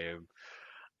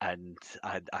 and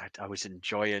I was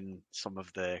enjoying some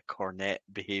of the cornet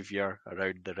behaviour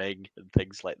around the ring and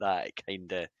things like that. It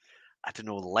kind of, I don't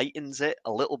know, lightens it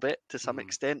a little bit to some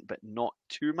extent, but not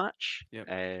too much. Yep.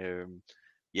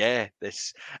 Yeah,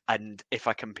 this, and if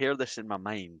I compare this in my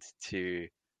mind to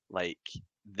like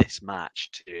this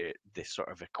match to the sort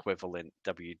of equivalent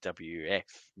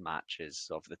WWF matches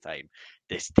of the time,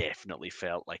 this definitely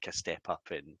felt like a step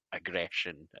up in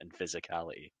aggression and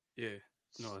physicality. Yeah.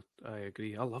 No, I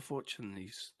agree. I love watching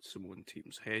these Samoan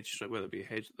teams. Whether it be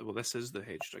well, this is the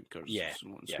Hedge Drinkers Yeah,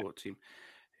 Samoan yeah, SWAT team.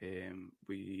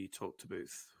 We talked about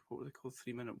what were they called,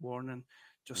 3 minute warning.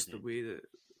 Just the hmm way that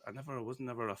I was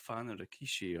never a fan of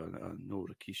Rikishi. I know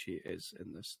Rikishi is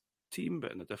in this team,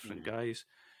 but in the different hmm guys.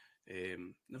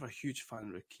 Never a huge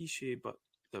fan of Rikishi, but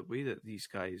the way that these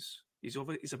guys, he's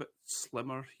a bit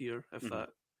slimmer here, if hmm that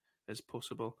is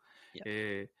possible. yeah,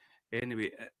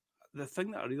 Anyway, the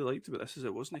thing that I really liked about this is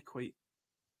it wasn't quite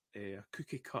a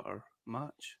cookie cutter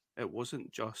match. It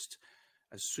wasn't just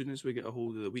as soon as we get a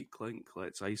hold of the weak link,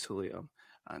 let's isolate them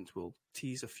and we'll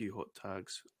tease a few hot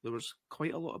tags. There was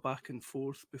quite a lot of back and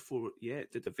forth before,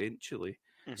 it did eventually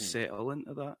hmm settle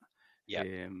into that. yeah,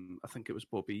 I think it was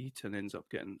Bobby Eaton ends up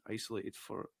getting isolated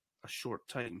for a short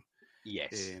time.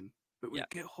 yes, But we yeah,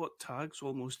 get hot tags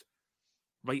almost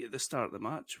right at the start of the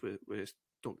match with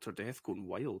Dr. Death going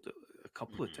wild a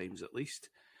couple of hmm times at least.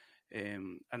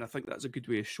 And I think that's a good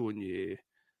way of showing you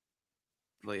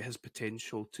like his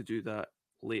potential to do that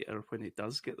later when he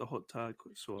does get the hot tag.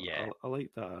 So yeah. I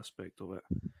like that aspect of it.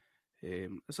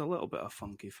 It's a little bit of a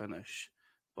funky finish,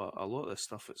 but a lot of the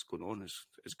stuff that's going on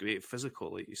is great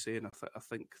physical, like you say, and I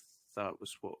think that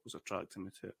was what was attracting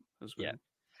me to it as Yeah. well.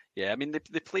 Yeah, I mean they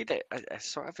played it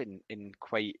sort of in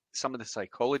quite some of the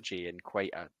psychology in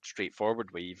quite a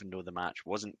straightforward way, even though the match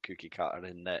wasn't cookie cutter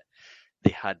in that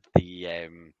they had the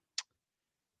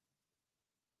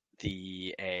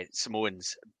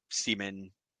Samoans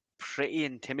seeming pretty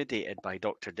intimidated by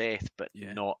Doctor Death, but Yeah,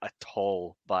 not at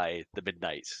all by the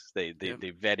Midnights. yeah.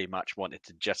 They very much wanted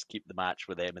to just keep the match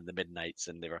with them and the Midnights,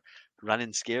 and they were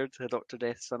running scared of Doctor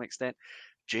Death to some extent.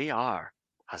 JR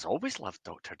has always loved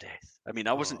Doctor Death. I mean,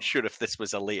 I wasn't Oh, sure if this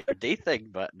was a later day thing,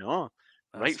 but no,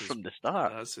 right that's his from the start.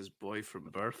 that's his boy from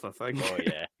birth, I think. Oh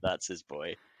yeah, that's his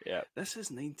boy. Yeah. This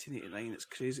is 1989. It's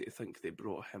crazy to think they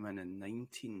brought him in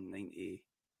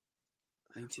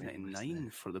When was 1999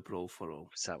 for the Brawl for All.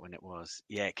 was that when it was?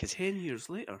 Yeah, because 10 years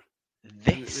later,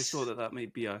 and they thought this that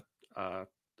might be a, a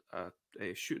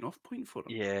shooting off point for him.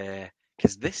 Yeah,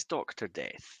 because this Doctor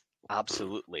Death,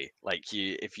 absolutely. Like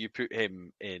you, if you put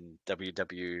him in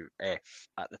WWF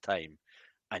at the time,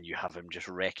 and you have him just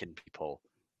wrecking people,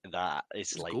 that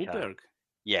is It's like a Goldberg,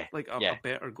 yeah, like a yeah,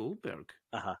 better Goldberg.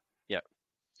 uh-huh, yeah,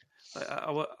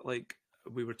 Like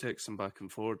we were texting back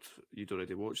and forth. You'd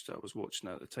already watched it. I was watching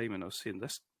it at the time, and I was saying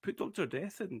this: put Doctor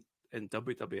Death in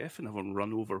WWF and have him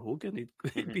run over Hogan.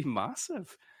 He'd hmm be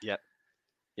massive. yeah,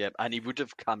 yeah, and he would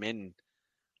have come in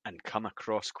and come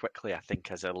across quickly, I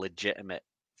think, as a legitimate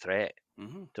threat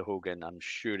Mm-hmm. to Hogan. I'm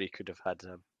sure he could have had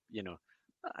a, you know,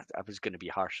 I was going to be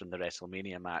harsh on the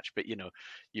WrestleMania match, but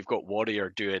you've got Warrior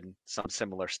doing some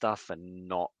similar stuff and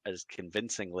not as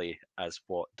convincingly as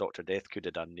what Doctor Death could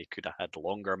have done. He could have had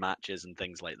longer matches and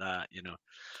things like that.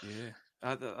 Yeah,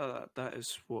 that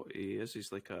is what he is.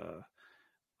 He's like a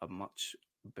much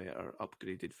better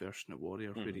upgraded version of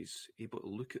Warrior, where hmm he's able to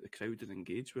look at the crowd and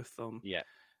engage with them. Yeah,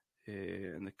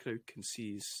 And the crowd can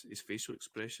see his facial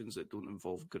expressions that don't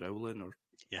involve growling or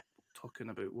yeah, talking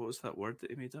about what was that word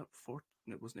that he made up for?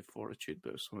 It wasn't a fortitude, but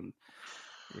it was something.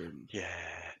 Um,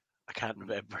 yeah. I can't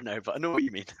remember now, but I know what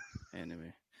you mean.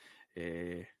 anyway,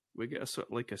 we get a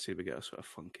sort, like I say, we get a sort of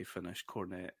funky finish.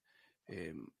 Cornette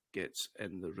gets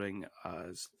in the ring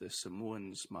as the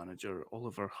Samoans manager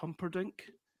Oliver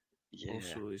Humperdinck. Yeah,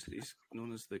 Also, he's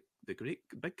known as the Great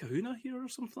Big Kahuna here or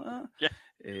something like yeah.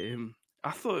 that.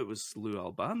 I thought it was Lou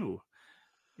Albano.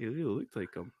 He really looked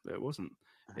like him, but it wasn't.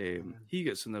 He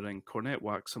gets in the ring. Cornette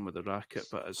whacks him with the racket,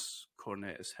 but as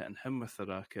Cornette is hitting him with the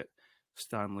racket,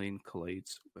 Stan Lane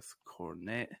collides with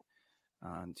Cornette,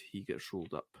 and he gets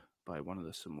rolled up by one of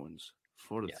the Samoans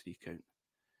for the Yeah. 3 count.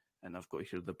 And I've got to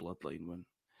hear the Bloodline win.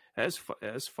 It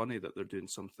is funny that they're doing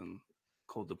something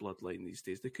called the Bloodline these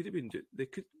days. They could have been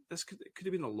it could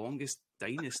have been the longest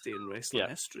dynasty in wrestling Yeah.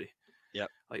 history. Yeah.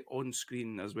 Like on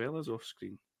screen as well as off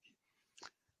screen.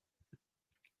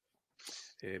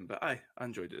 But I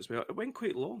enjoyed it as well. It went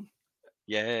quite long.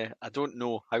 Yeah, I don't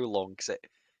know how long because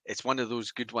it's one of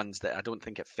those good ones that I don't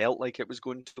think it felt like it was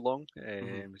going too long.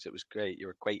 So it was great. You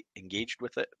were quite engaged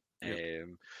with it. Yep.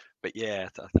 But yeah,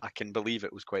 I can believe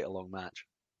it was quite a long match.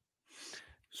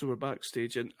 So we're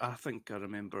backstage, and I think I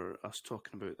remember us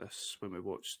talking about this when we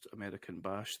watched American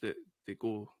Bash, that they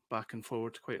go back and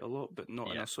forward quite a lot, but not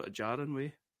in Yeah. a sort of jarring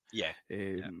way. Yeah.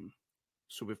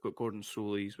 So we've got Gordon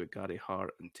Soley's with Gary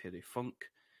Hart and Terry Funk.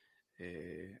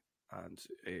 And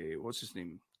what's his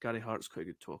name? Gary Hart's quite a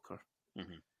good talker.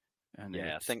 Mm-hmm. And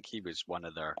I think he was one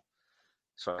of their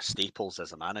sort of staples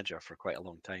as a manager for quite a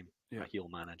long time, a heel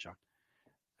manager.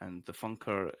 And the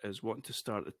Funker is wanting to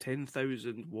start a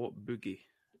 10,000 watt boogie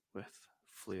with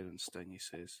Flair and Sting, he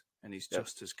says. And he's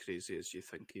just as crazy as you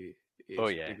think he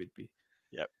would be.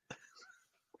 Yep.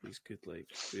 He's good, like,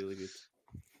 really good.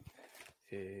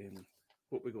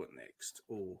 What we got next?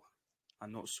 Oh, a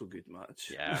not so good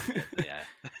match. Yeah.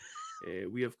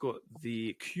 We have got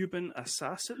the Cuban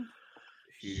Assassin,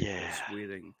 who is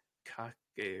wearing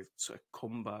sort of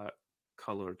combat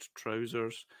coloured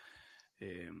trousers.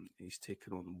 He's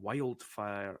taken on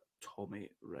Wildfire Tommy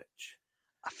Rich.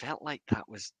 I felt like that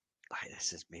was,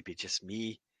 this is maybe just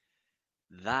me,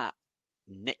 that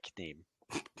nickname,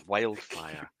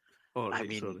 Wildfire. I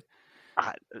mean, sorry.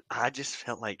 I just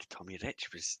felt like Tommy Rich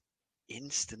was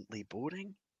instantly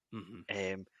boring.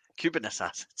 Mm-hmm. Cuban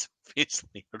Assassins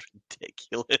obviously are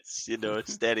ridiculous,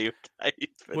 stereotype.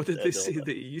 What did they say that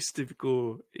he used to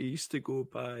go? He used to go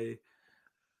by,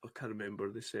 I can't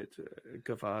remember. They said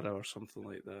Guevara or something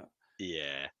like that.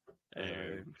 Yeah,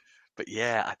 but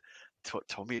yeah,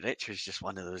 Tommy Rich was just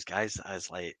one of those guys that I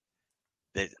was like,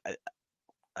 I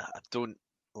don't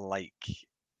like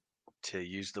to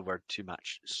use the word too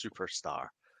much, superstar,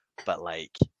 but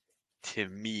like, to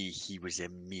me, he was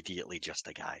immediately just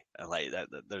a guy. Like that,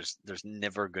 there's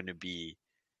never going to be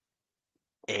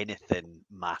anything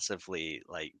massively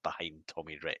like behind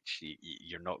Tommy Rich.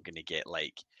 You're not going to get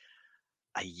like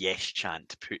a yes chant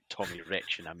to put Tommy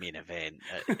Rich in a main event.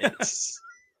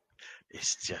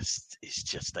 It's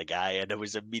just a guy, and I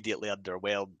was immediately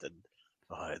underwhelmed. And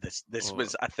this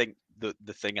was, I think,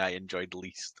 the thing I enjoyed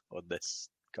least on this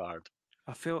card.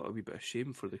 I felt a wee bit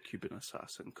ashamed for the Cuban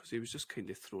Assassin because he was just kind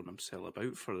of throwing himself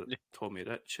about for Tommy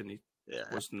Rich, and it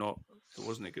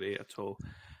wasn't great at all.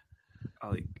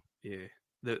 I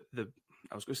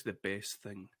was going to say the best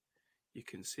thing you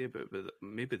can say about it, but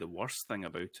maybe the worst thing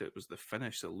about it was the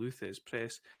finish, the Luthez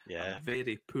press. Yeah. A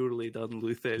very poorly done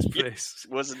Luthez press.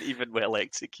 Wasn't even well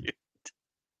executed.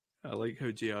 I like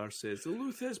how JR says, the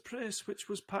Luthez press, which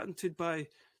was patented by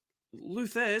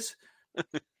Luthez.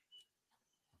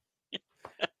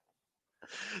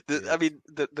 I mean,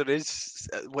 there is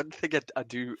one thing I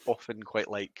do often quite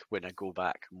like when I go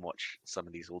back and watch some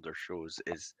of these older shows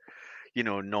is,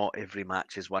 not every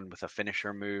match is won with a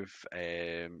finisher move.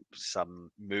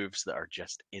 Some moves that are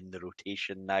just in the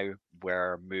rotation now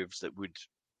were moves that would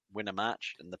win a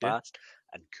match in the past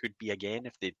and could be again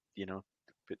if they,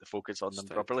 put the focus on them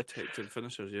properly. Protected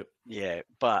finishers, yep. Yeah,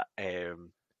 but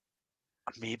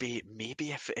maybe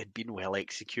if it had been well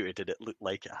executed and it looked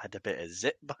like it had a bit of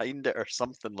zip behind it or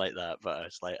something like that, but I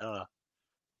was like,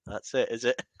 that's it, is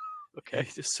it? Okay. Yeah,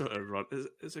 he just sort of run.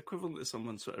 It's equivalent to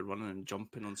someone sort of running and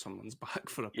jumping on someone's back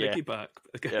for a piggyback.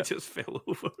 The guy just fell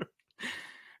over.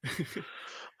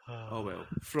 Oh well.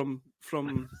 From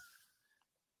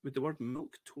would the word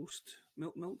milk toast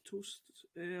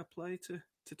apply to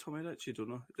Tommy Rich? You don't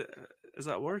know. Is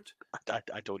that a word? I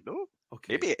don't know.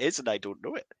 Okay. Maybe it is, and I don't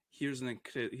know it. Here's a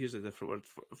different word.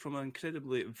 From an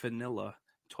incredibly vanilla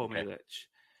Tommy Rich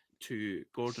to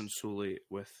Gordon Soley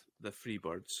with the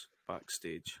Freebirds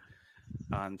backstage.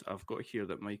 And I've got here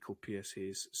that Michael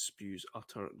PSA's spews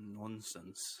utter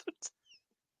nonsense.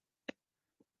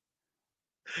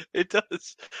 It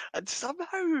does. And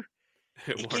somehow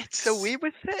he gets away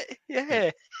with it.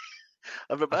 Yeah.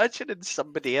 I'm imagining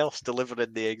somebody else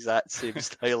delivering the exact same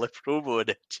style of promo and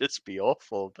it'd just be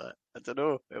awful, but I don't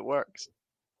know, it works.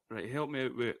 Right, help me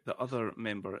out with the other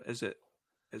member. Is it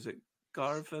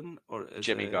Garvin or is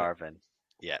Jimmy Garvin?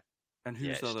 Yeah. And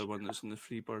who's the other one that's in the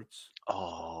Freebirds?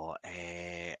 Oh,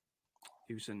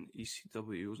 he was in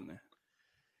ECW, wasn't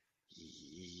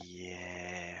he?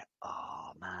 Yeah.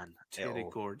 Oh man, Terry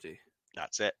Gordy.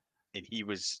 That's it. And he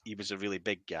was a really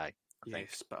big guy.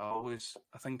 Yes, but I always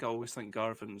think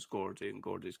Garvin's Gordy and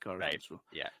Gordy's Garvin. Right.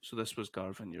 So this was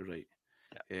Garvin. You're right.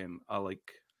 Yeah. I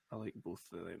like both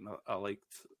of them. I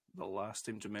liked the last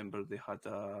time. Do you remember they had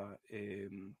a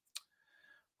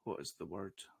what is the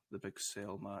word? The big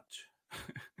cell match.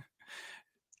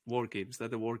 War Games. They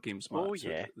had a War Games match. Oh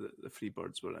yeah. The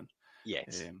Freebirds were in.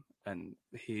 Yes. And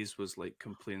Hayes was like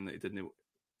complaining that he didn't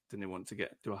want to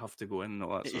get. Do I have to go in and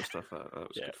all that sort of stuff? That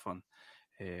was good fun.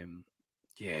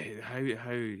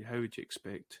 How would you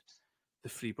expect the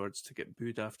Freebirds to get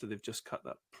booed after they've just cut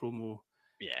that promo?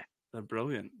 Yeah. They're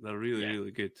brilliant. They're really,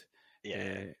 really good.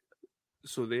 Yeah.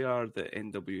 So they are the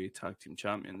NWA Tag Team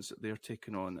Champions. They're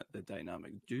taking on the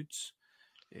Dynamic Dudes,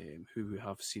 who we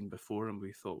have seen before and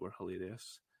we thought were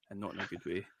hilarious, and not in a good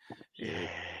way. Yeah.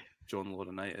 John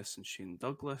Laurinaitis and Shane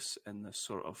Douglas in this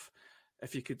sort of,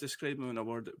 if you could describe them in a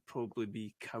word, it would probably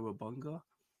be cowabunga.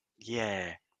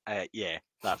 Yeah. Yeah,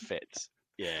 that fits.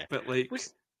 Yeah. But like,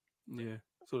 Was yeah,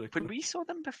 sorry. when we saw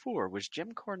them before, was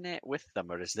Jim Cornette with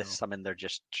them, or is this No. something they're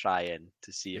just trying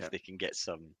to see Yeah. if they can get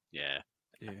some? Yeah.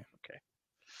 Yeah. Okay.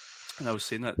 And I was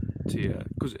saying that to you,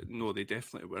 because no, they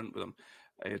definitely weren't with them.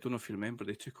 I don't know if you remember,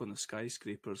 they took on the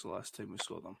Skyscrapers the last time we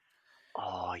saw them.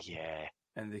 Oh yeah.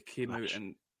 And they came out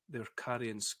and they're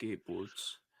carrying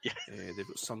skateboards. Yeah. They've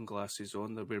got sunglasses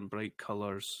on. They're wearing bright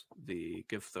colours. They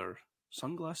give their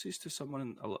sunglasses to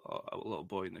someone, a little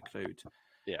boy in the crowd.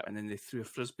 Yeah. And then they threw a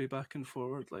frisbee back and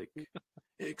forward, like,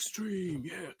 extreme,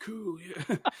 yeah, cool,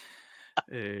 yeah.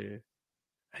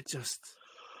 It's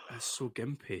so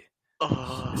gimpy.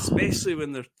 Oh. Especially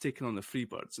when they're taking on the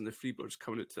Freebirds, and the Freebirds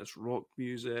coming out to this rock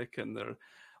music, and they're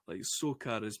like so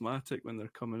charismatic when they're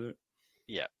coming out.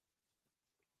 Yeah.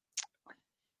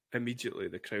 Immediately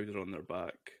the crowd are on their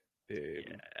back,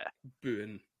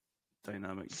 booing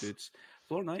Dynamic Dudes.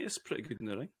 Laurinaitis is pretty good in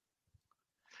the ring.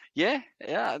 Yeah.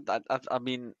 I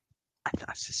mean,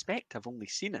 I suspect I've only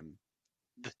seen him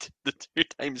the two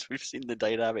times we've seen the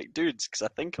Dynamic Dudes, because I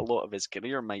think a lot of his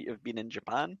career might have been in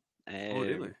Japan. Oh,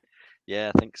 really?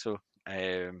 Yeah, I think so.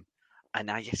 And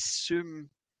I assume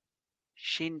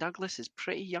Shane Douglas is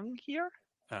pretty young here.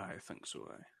 I think so,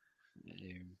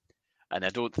 and I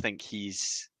don't think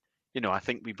he's, I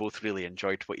think we both really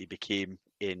enjoyed what he became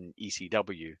in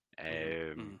ECW.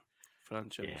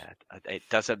 Franchise. Yeah, it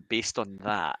does it based on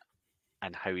that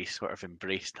and how he sort of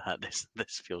embraced that.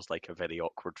 This feels like a very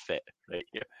awkward fit right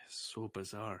here. It's so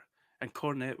bizarre. And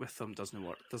Cornette with them doesn't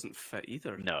work, doesn't fit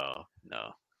either. No.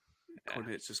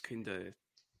 Cornette's just kind of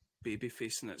baby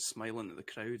facing it, smiling at the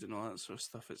crowd and all that sort of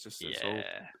stuff. It's just,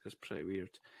 it's pretty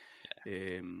weird.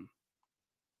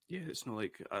 Yeah, it's not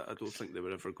like, I don't think they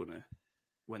were ever going to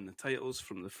win the titles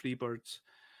from the Freebirds.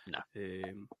 No.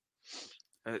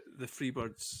 The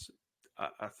Freebirds,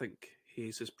 I think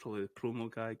Hayes is probably the promo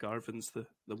guy. Garvin's the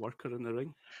worker in the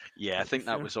ring. Yeah, I think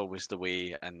that was always the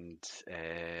way, and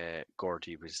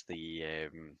Gordy was the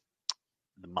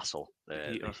muscle. The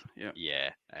heater,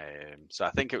 yeah. So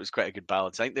I think it was quite a good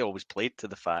balance. I think they always played to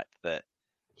the fact that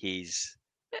he's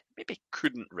maybe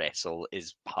couldn't wrestle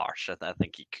is harsh. I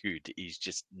think he could. He's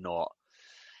just not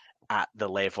at the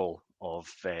level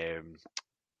of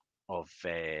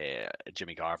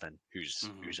Jimmy Garvin,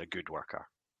 who's a good worker.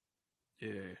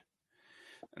 Yeah,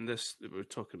 and this we're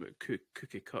talking about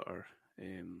cookie cutter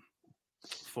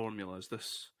formulas.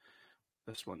 This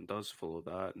one does follow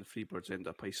that, and the Freebirds end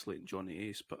up isolating Johnny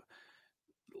Ace. But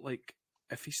like,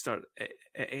 if he start at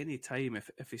any time,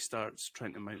 if he starts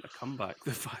trying to mount a comeback,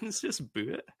 the fans just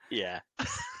boo it. Yeah,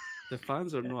 the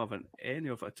fans are not having any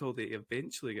of it at all. They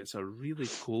eventually gets a really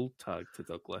cold tag to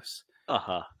Douglas.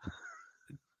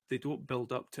 They don't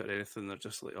build up to it or anything. They're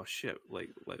just like, oh shit,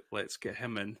 like let's get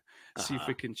him in, see if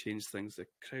we can change things. The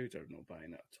crowd are not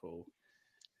buying it at all.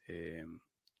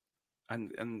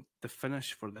 And the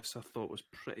finish for this, I thought, was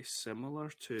pretty similar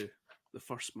to the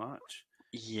first match.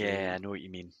 Yeah, I know what you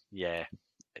mean. Yeah,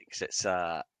 because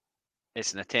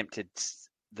it's an attempted.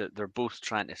 They're both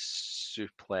trying to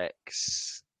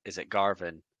suplex. Is it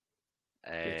Garvin?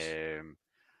 Yes.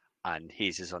 And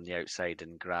Hayes is on the outside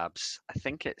and grabs. I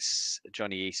think it's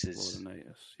Johnny Ace's.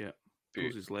 Yeah.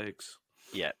 Pulls his legs.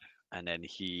 Yep. And then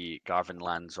Garvin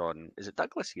lands on. Is it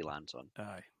Douglas he lands on?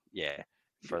 Aye. Yeah,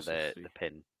 for the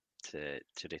pin to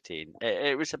retain.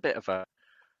 It was a bit of a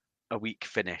weak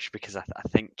finish because I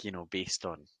think, based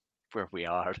on where we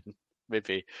are,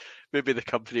 maybe the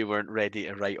company weren't ready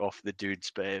to write off the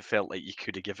Dudes, but it felt like you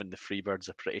could have given the Freebirds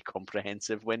a pretty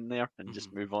comprehensive win there and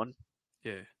just move on.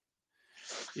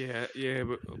 Yeah,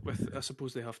 but I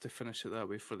suppose they have to finish it that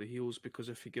way for the heels, because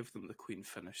if you give them the clean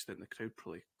finish, then the crowd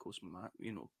probably goes mad,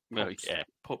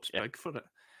 pops big for it.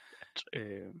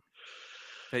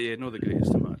 But yeah, the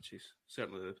greatest of matches.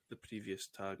 Certainly the previous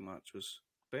tag match was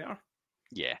better.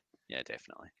 Yeah,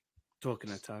 definitely.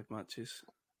 Talking of tag matches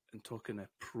and talking of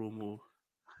promo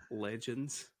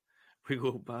legends, we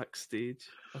go backstage.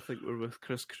 I think we're with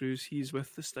Chris Cruz. He's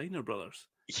with the Steiner brothers.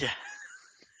 Yeah.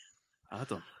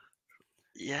 Adam.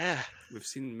 Yeah. We've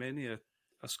seen many a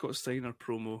Scott Steiner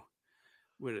promo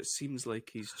where it seems like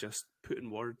he's just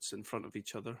putting words in front of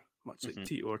each other, much like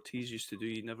Tito Ortiz used to do.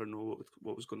 You never know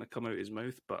what was going to come out of his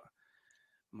mouth, but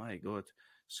my God.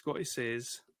 Scotty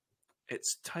says,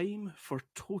 it's time for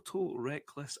Total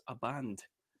Reckless a band.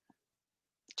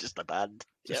 Just a band.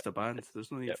 Just a band.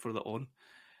 There's no need Yep. for the on.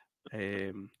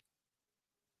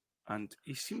 And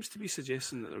he seems to be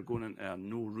suggesting that they're going into a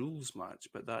no rules match,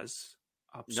 but that is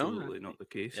absolutely not the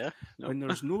case. Yeah, no. When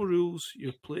there's no rules,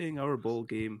 you're playing our ball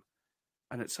game,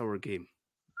 and it's our game.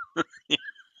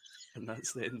 And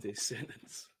that's the end of his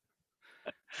sentence.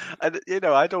 And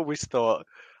I'd always thought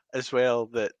as well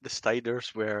that the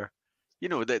Steiners were,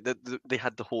 they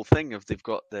had the whole thing of they've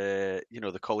got the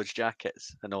college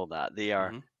jackets and all that. They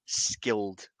are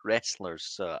skilled wrestlers,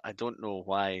 so I don't know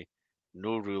why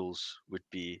no rules would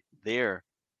be their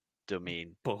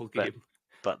domain. Ball game.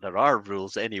 But there are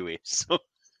rules anyway, so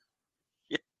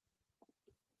yeah.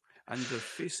 And they're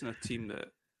facing a team that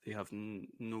they have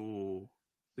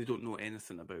they don't know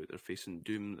anything about. They're facing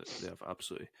Doom that they have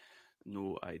absolutely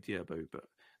no idea about, but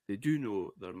they do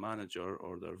know their manager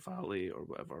or their valet or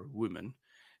whatever woman,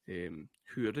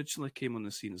 who originally came on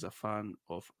the scene as a fan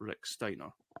of Rick Steiner.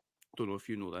 Don't know if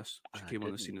you know this. She came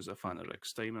on the scene as a fan of Rick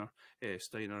Steiner,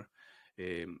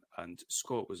 and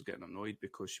Scott was getting annoyed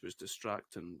because she was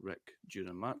distracting Rick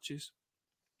during matches.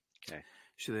 Okay.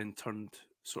 She then turned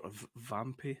sort of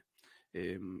vampy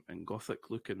and gothic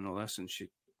looking and all this, and she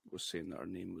was saying that her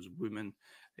name was Woman,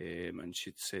 and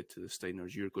she'd said to the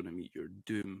Steiners, "You're going to meet your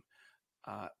doom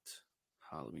at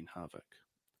Halloween Havoc."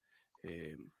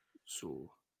 So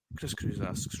Chris Cruz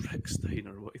asks Rick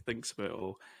Steiner what he thinks about it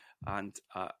all, and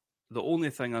the only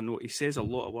thing I know, he says a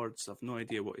lot of words. I've no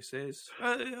idea what he says.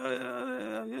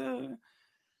 And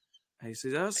he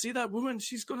says, "I see that woman.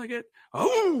 She's going to get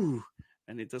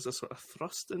and he does a sort of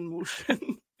thrusting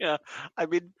motion. Yeah, I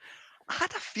mean, I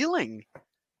had a feeling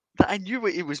that I knew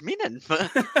what he was meaning,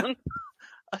 but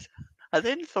I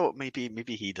then thought maybe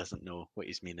he doesn't know what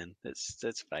he's meaning.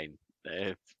 It's fine.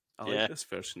 I like this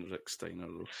version of Rick Steiner,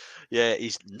 though. Yeah,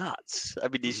 he's nuts. I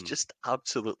mean, he's just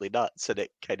absolutely nuts, and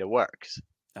it kind of works.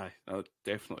 Aye, it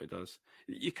definitely does.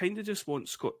 You kind of just want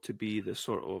Scott to be the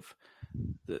sort of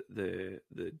the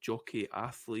jockey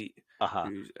athlete,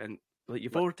 and like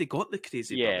you've already got the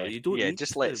crazy brother. You don't need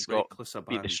just to let Scott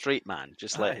be band. the straight man.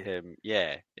 Just let him.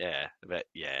 Yeah, but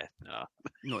no,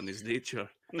 not in his nature.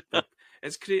 But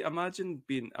it's great. Imagine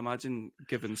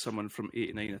giving someone from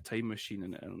 '89 a time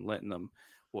machine and letting them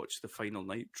watch the final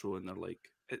Nitro, and they're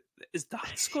like, "Is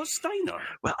that Scott Steiner?"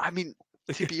 Well, I mean,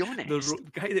 to be honest,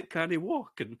 the guy that can't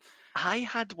walk. And I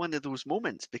had one of those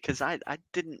moments because I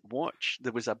didn't watch.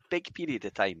 There was a big period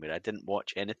of time where I didn't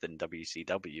watch anything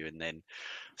WCW, and then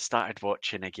started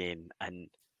watching again, and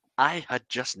I had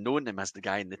just known him as the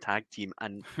guy in the tag team,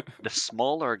 and the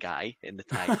smaller guy in the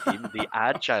tag team, the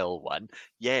agile one.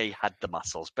 Yeah, he had the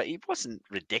muscles, but he wasn't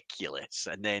ridiculous.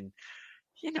 And then,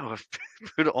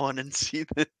 put it on and see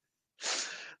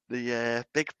the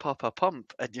Big Papa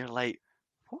Pump, and you're like,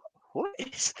 what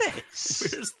is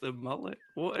this? Where's the mullet?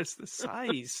 What is the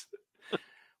size?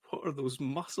 What are those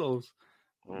muscles?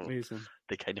 Amazing.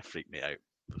 They kind of freak me out,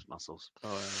 those muscles.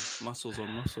 Muscles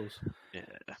on muscles.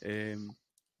 Yeah.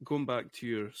 Going back to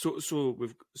your so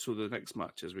the next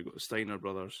match is we've got the Steiner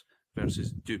brothers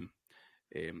versus Doom,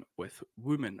 with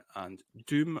Woman, and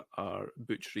Doom are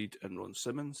Butch Reed and Ron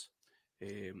Simmons.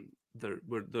 They're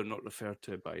not referred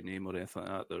to by name or anything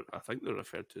like that. I think they're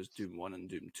referred to as Doom 1 and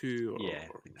Doom 2 or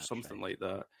something like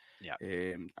that.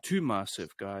 Yeah. Two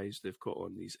massive guys. They've got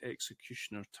on these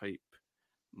executioner type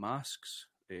masks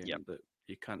that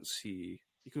you can't see.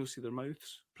 You can only see their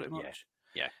mouths pretty much.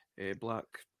 Yeah. Black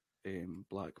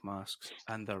masks,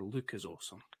 and their look is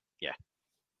awesome.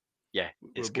 Yeah,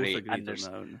 it's great. And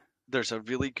there's a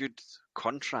really good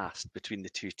contrast between the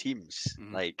two teams.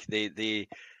 Mm-hmm. Like the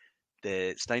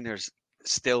Steiners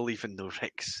still, even though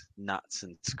Rick's nuts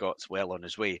and Scott's well on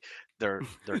his way, they're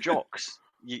jocks.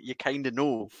 You kind of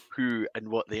know who and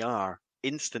what they are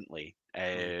instantly.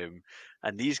 And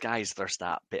these guys, there's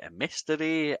that bit of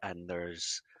mystery, and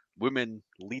there's women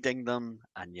leading them,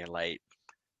 and you're like,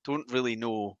 don't really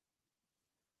know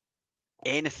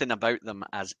anything about them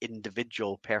as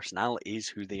individual personalities,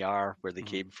 who they are, where they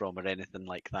came from, or anything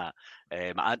like that.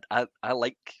 I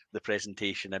like the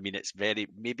presentation. I mean, it's very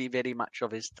much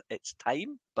of its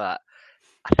time, but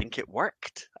I think it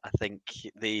worked. I think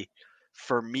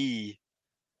for me,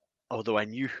 although I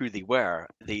knew who they were,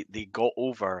 they got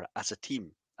over as a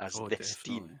team, as this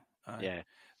definitely. team. Yeah.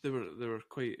 They were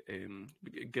quite,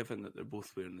 given that they're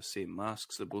both wearing the same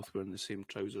masks, they're both wearing the same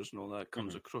trousers and all that,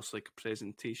 comes across like a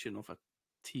presentation of a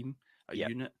team, a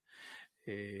unit.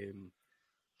 And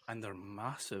they're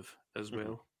massive as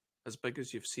well. As big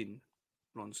as you've seen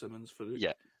Ron Simmons for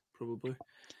it, probably.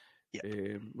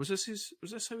 Yep. Was this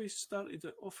how he started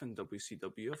it off in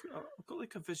WCW? I've got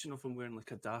like a vision of him wearing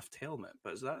like a daft helmet,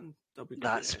 but is that in WWF?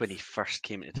 That's when he first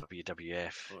came into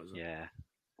WWF. Oh, yeah.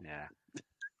 Yeah.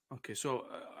 Okay, so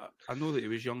I know that he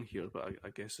was young here, but I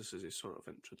guess this is his sort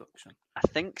of introduction. I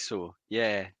think so.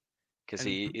 Yeah, because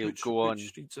And he'll go on.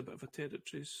 Butch Reed's a bit of a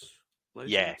territories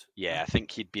Yeah, legend. yeah. I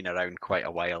think he'd been around quite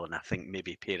a while, and I think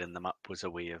maybe pairing them up was a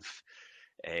way of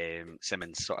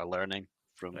Simmons sort of learning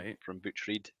Right, from Butch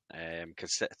Reed.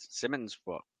 Because Simmons,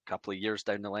 what, a couple of years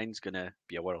down the line, is going to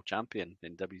be a world champion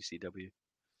in WCW.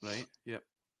 right, yep,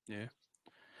 yeah.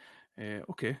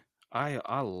 Okay,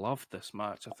 I loved this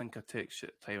match. I think I text you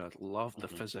at the time. I loved the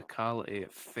Hmm. physicality.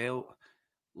 It felt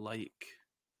like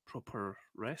proper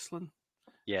wrestling.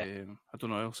 Yeah, I don't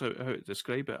know else how to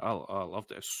describe it. I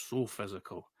loved it. It's so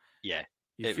physical. yeah.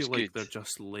 You It was feel like good. they're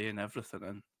just laying everything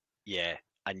in. Yeah,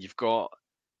 and you've got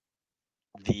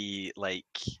the like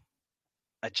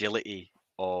agility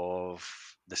of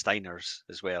the Steiners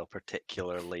as well,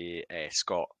 particularly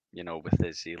Scott. You know, with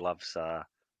his he loves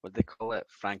what do they call it,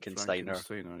 Frankensteiner.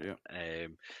 Frankensteiner, yeah.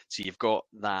 So you've got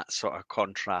that sort of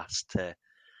contrast to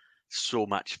so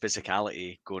much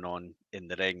physicality going on in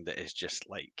the ring that is just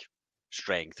like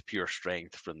strength, pure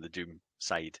strength from the Doom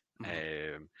side.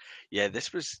 Mm-hmm. Yeah,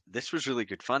 this was really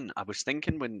good fun. I was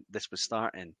thinking when this was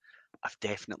starting, I've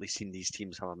definitely seen these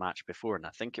teams have a match before, and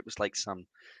I think it was like some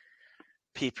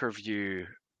pay-per-view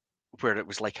where it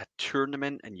was like a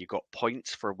tournament and you got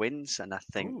points for wins, and I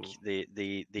think Oh,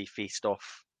 they faced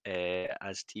off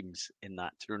as teams in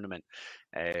that tournament.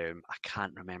 I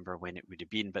can't remember when it would have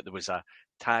been, but there was a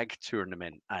tag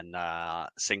tournament and a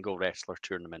single wrestler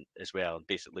tournament as well. And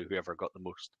basically, whoever got the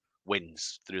most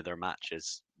wins through their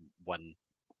matches won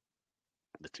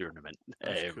the tournament.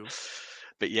 that's cool.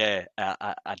 But yeah,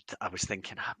 I was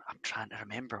thinking, I'm trying to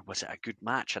remember, was it a good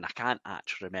match? And I can't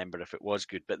actually remember if it was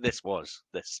good, but this was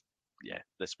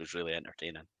really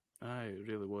entertaining. Aye, it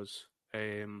really was.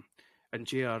 And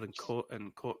JR and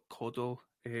Caudle,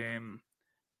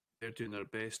 they're doing their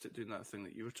best at doing that thing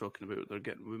that you were talking about. They're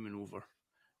getting women over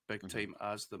big Hmm. time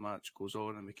as the match goes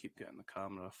on, and we keep getting the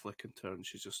camera flicking to her, and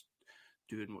she's just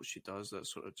doing what she does. That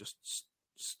sort of just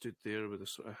stood there with a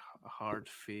sort of hard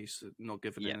face, not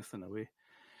giving Yeah, anything away.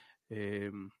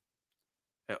 Um,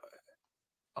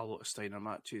 a lot of Steiner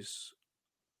matches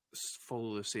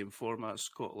follow the same format.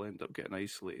 Scott will end up getting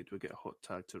isolated. We get a hot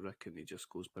tag to Rick, and he just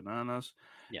goes bananas.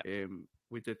 yeah,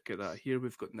 We did get that here.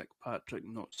 We've got Nick Patrick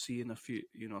not seeing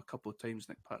a couple of times.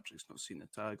 Nick Patrick's not seen the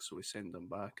tag, so we send him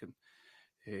back,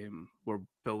 and we're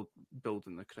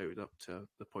building the crowd up to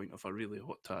the point of a really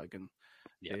hot tag, and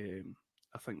yeah.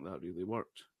 I think that really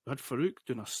worked. We had Farouk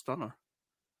doing a stunner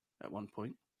at one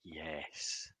point.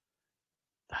 Yes,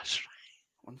 that's right.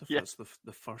 I wonder if Yeah, that's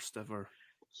the first ever.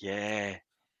 yeah.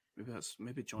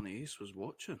 Maybe Johnny Ace was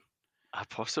watching.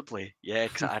 Possibly, yeah.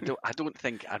 Because I don't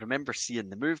think I remember seeing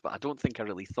the move, but I don't think I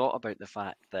really thought about the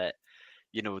fact that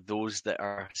those that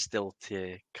are still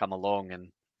to come along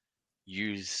and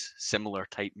use similar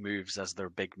type moves as their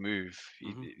big move,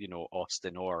 Mm-hmm.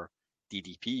 Austin or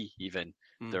DDP even,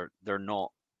 Mm. they're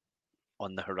not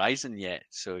on the horizon yet.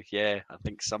 So yeah, I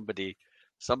think somebody's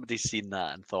seen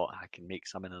that and thought I can make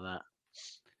something of that.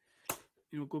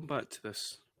 Going back to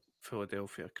this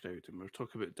Philadelphia crowd, and we are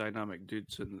talking about dynamic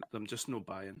dudes and them just no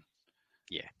buying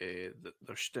Yeah,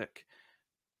 their shtick,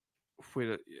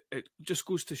 where it just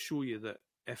goes to show you that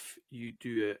if you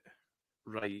do it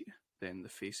right, then the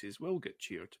faces will get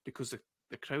cheered because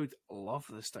the crowd love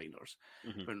the Steiners.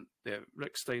 hmm, When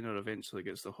Rick Steiner eventually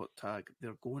gets the hot tag,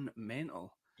 they're going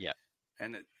mental. yeah,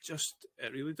 And it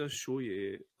really does show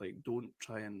you, like, don't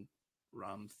try and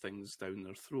ram things down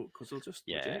their throat because they'll just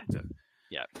yeah, reject it.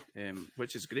 yeah,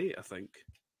 Which is great, I think,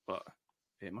 but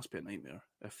it must be a nightmare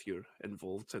if you're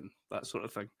involved in that sort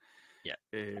of thing. yeah.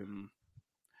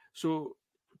 So,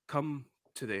 come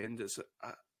to the end,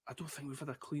 I don't think we've had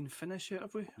a clean finish yet,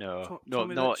 have we? No, no,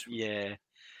 Tommy not Rich? yeah.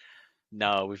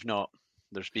 No, we've not.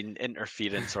 There's been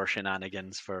interference or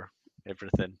shenanigans for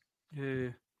everything.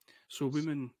 So,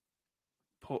 Woman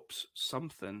pops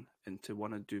something into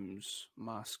one of Doom's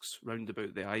masks round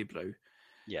about the eyebrow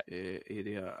Yeah,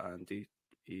 area, and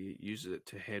he uses it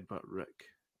to headbutt Rick,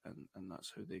 and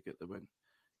that's how they get the win.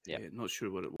 yeah. Not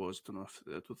sure what it was. I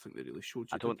don't think they really showed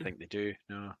you. I don't Did think they do.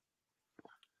 No.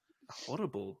 A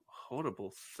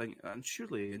horrible thing, and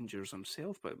surely he injures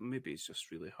himself, but maybe he's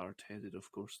just really hard-headed.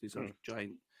 Of course, these are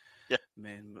giant Yeah.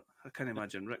 men, but I can't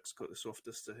imagine Rick's got the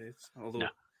softest of heads, although No.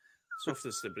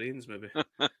 softest of brains, maybe.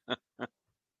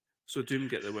 So Doom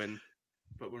get the win,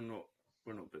 but we're not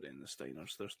beating the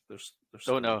Steiners. They're Oh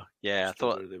still, no. Yeah, I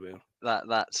still thought where they were.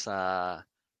 that's I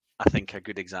think a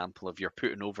good example of you're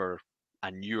putting over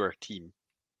a newer team.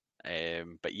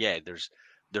 But yeah, there's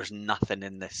nothing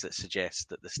in this that suggests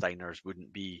that the Steiners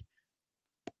wouldn't be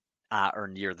at or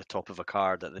near the top of a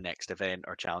card at the next event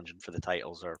or challenging for the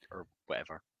titles or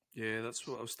whatever. Yeah, that's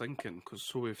what I was thinking. Because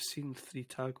so we've seen 3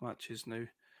 tag matches now.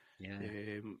 Yeah.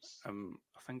 I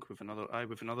think with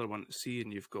another one to see,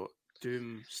 and you've got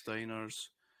Doom, Steiners,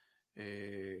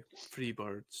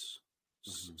 Freebirds,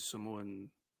 Samoan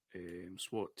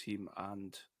SWAT team,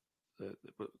 and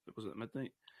was it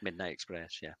Midnight? Midnight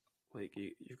Express, yeah. Like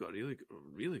you've got a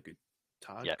really good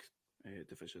tag Yep.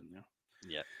 division there.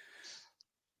 Yeah.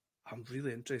 I'm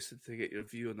really interested to get your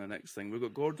view on the next thing. We've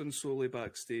got Gordon Soley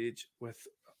backstage with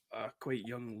a quite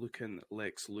young-looking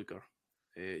Lex Luger.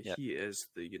 Yep. He is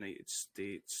the United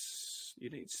States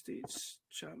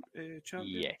champion.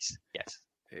 Yes.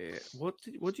 What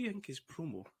do you think his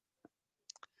promo?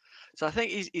 So I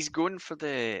think he's going for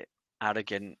the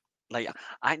arrogant. Like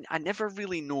I never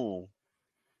really know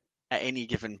at any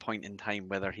given point in time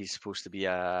whether he's supposed to be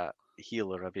a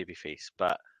heel or a babyface,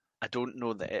 but I don't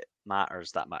know that it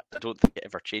matters that much. I don't think it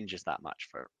ever changes that much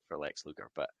for Lex Luger.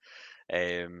 But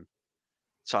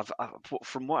so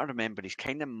from what I remember, he's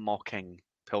kind of mocking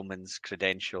Pillman's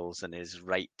credentials and his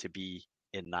right to be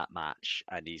in that match,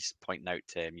 and he's pointing out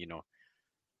to him,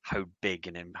 how big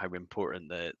and how important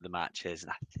the match is.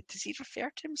 And does he refer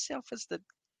to himself as the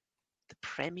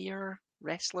premier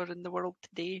wrestler in the world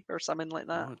today or something like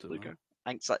that? Oh, I don't Luger? know.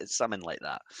 I think it's something like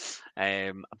that.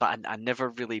 But I never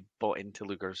really bought into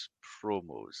Luger's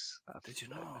promos. Did you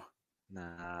know?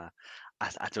 Nah,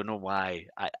 I don't know why.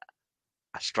 I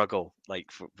struggle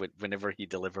whenever he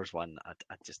delivers one. I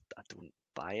don't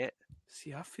buy it.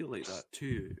 See, I feel like that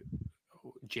too.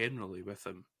 Generally, with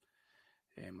him,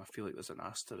 I feel like there's an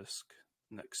asterisk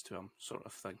next to him, sort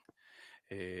of thing,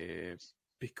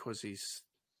 because he's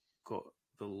got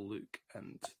the look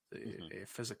and the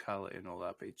physicality and all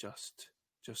that, but he just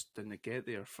didn't get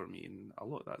there for me, and a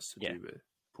lot of that's to do with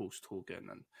post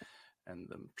Hogan and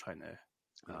them trying to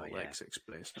Lex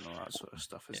Express and all that sort of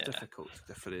stuff. It's difficult to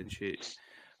differentiate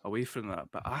away from that,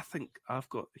 but I think I've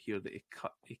got here that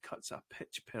he cuts a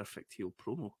pitch perfect heel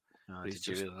promo. Oh, He's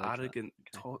just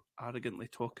arrogantly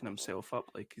talking himself up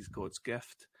like he's God's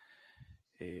gift.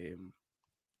 I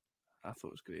thought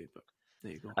it was great, but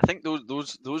there you go. I think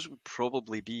those would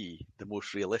probably be the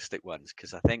most realistic ones,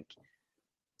 because I think,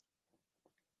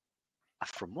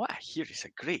 from what I hear, he's a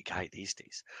great guy these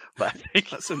days. But I think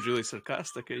that sounds really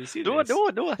sarcastic. Are you no,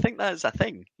 serious? I think that's a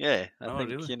thing. Yeah, I think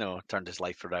really? turned his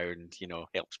life around.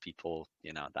 Helps people.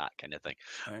 That kind of thing.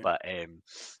 Right. But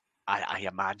I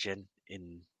imagine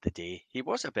in the day he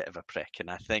was a bit of a prick, and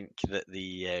I think that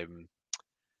there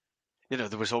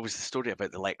was always the story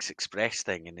about the Lex Express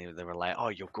thing, and they were like, "Oh,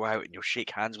 you'll go out and you'll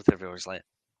shake hands with everyone." It's like,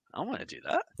 I want to do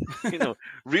that.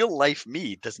 Real life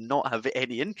me does not have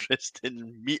any interest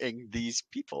in meeting these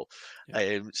people.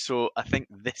 Yeah. So I think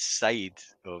this side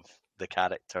of the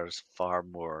character is far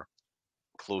more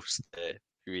close to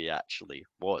who he actually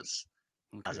was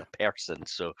as a person.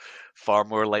 So far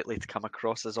more likely to come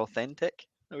across as authentic,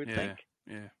 I would think.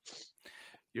 Yeah.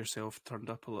 Yourself turned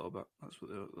up a little bit. That's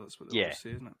what they always say,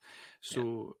 isn't it?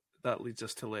 So that leads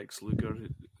us to Lex Luger,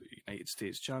 United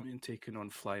States champion, taking on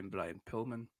Flying Brian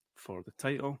Pillman for the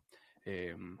title.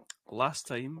 Last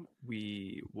time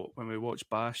when we watched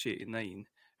Bash '89,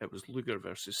 it was Luger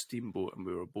versus Steamboat, and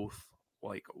we were both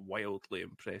like wildly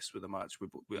impressed with the match.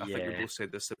 I think we both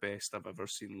said this is the best I've ever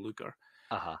seen Luger.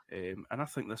 And I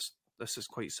think this is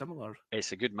quite similar.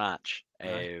 It's a good match.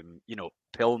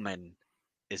 Pillman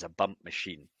is a bump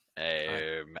machine,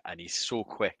 and he's so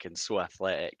quick and so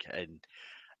athletic, and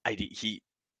he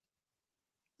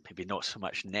maybe not so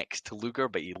much next to Luger,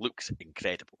 but he looks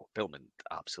incredible. Pillman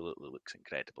absolutely looks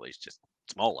incredible. He's just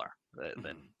smaller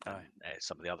than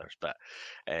some of the others, but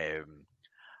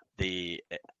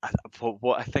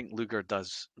what I think Luger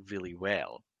does really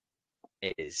well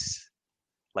is,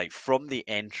 like, from the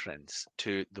entrance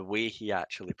to the way he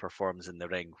actually performs in the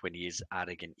ring when he is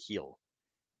arrogant heel,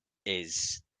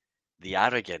 is the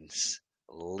arrogance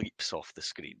leaps off the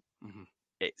screen.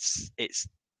 It's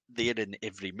there in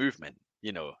every movement.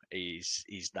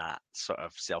 He's that sort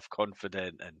of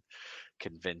self-confident and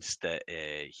convinced that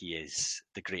he is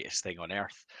the greatest thing on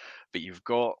earth. But you've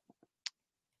got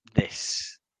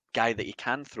this guy that he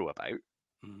can throw about.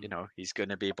 He's going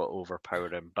to be able to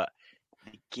overpower him. But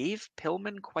they gave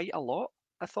Pillman quite a lot,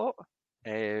 I thought.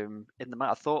 In the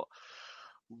match, I thought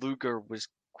Luger was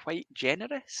quite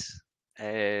generous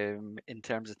in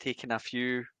terms of taking a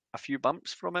few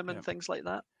bumps from him and things like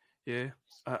that. Yeah,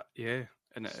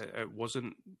 and it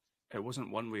wasn't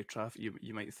one way traffic.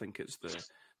 You might think it's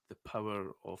the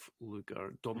power of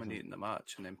Luger dominating the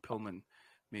match, and then Pillman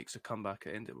makes a comeback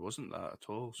at the end. It wasn't that at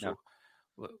all. So,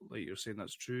 like you're saying,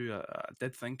 that's true. I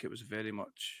did think it was very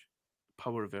much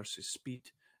power versus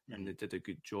speed, and they did a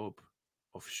good job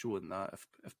of showing that.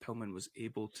 If Pillman was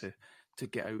able to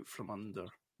get out from under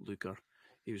Luger,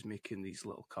 he was making these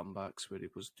little comebacks where he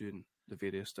was doing the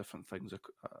various different things. I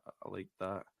like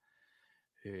that.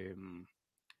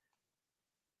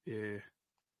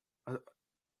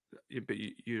 But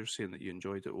you're saying that you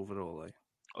enjoyed it overall,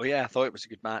 Oh yeah, I thought it was a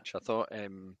good match. I thought,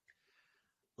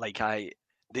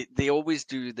 they always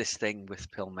do this thing with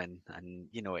Pillman, and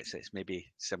it's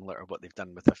maybe similar to what they've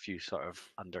done with a few sort of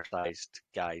undersized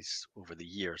guys over the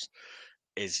years.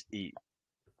 Is he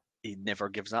never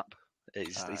gives up.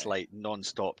 He's like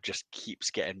non-stop, just keeps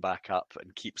getting back up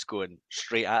and keeps going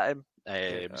straight at him,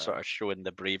 sort of showing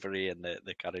the bravery and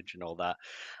the courage and all that.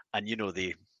 And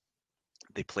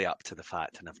they play up to the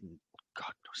fact, and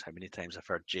God knows how many times I've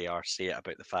heard JR say it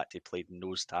about the fact he played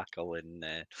nose tackle in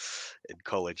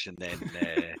college and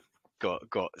then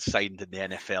got signed in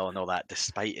the NFL and all that,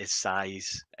 despite his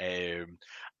size. But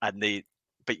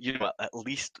at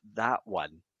least that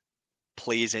one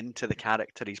plays into the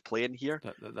character he's playing here,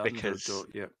 because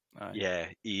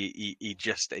he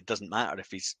just, it doesn't matter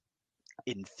if he's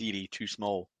in theory too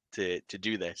small to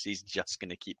do this. He's just going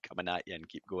to keep coming at you and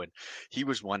keep going. He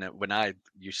was one when I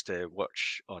used to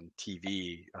watch on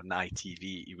TV, on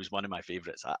ITV. He was one of my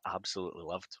favourites. I absolutely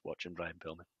loved watching Brian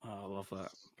Pillman. Oh, I love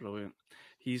that. Brilliant.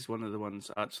 He's one of the ones,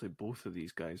 actually, both of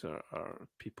these guys are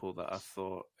people that I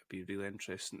thought it'd be really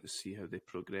interesting to see how they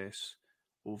progress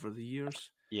over the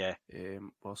years. Yeah.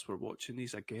 Whilst we're watching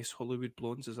these, I guess Hollywood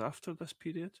Blondes is after this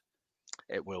period.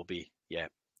 It will be, yeah.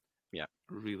 Yeah.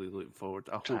 Really looking forward.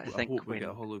 I hope we get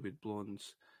a Hollywood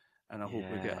Blondes, and I hope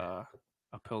we get a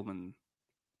Pillman,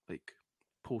 like,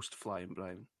 post Flying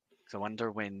Brian. So I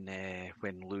wonder when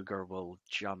Luger will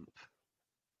jump.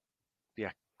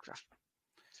 Yeah,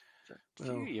 a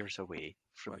few years away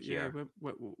from here. Yeah,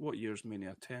 what year's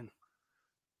Mania 10?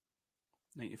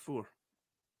 94?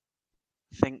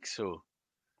 Think so.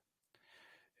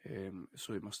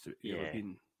 So it must have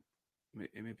been.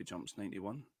 It maybe jumps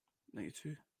 91,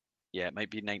 92. Yeah, it might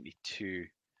be 92.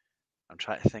 I'm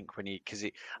trying to think when because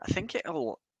I think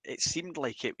it seemed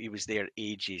like he was there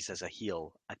ages as a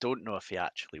heel. I don't know if he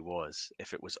actually was,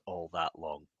 if it was all that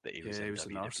long that he was. Yeah, he was a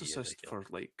narcissist for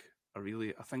like a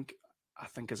really. I think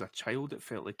as a child it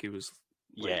felt like he was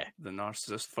the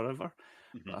narcissist forever.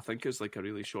 Mm-hmm. But I think it was like a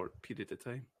really short period of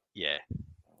time. Yeah.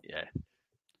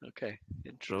 Okay,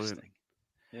 interesting. Brilliant.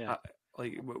 Yeah,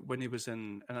 like when he was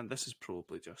in, and this is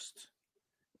probably just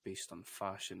based on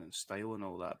fashion and style and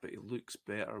all that, but he looks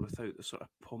better without the sort of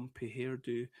pompy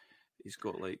hairdo. He's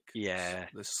got like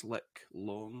the slick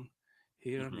long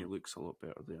hair, and he looks a lot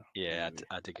better there. Yeah, anyway.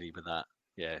 I'd agree with that.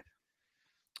 Yeah.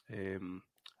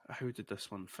 How did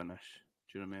this one finish?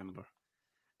 Do you remember?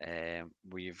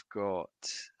 We've got,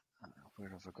 where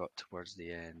have I got towards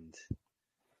the end?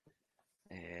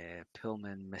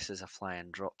 Pillman misses a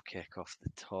flying drop kick off the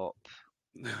top.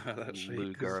 That's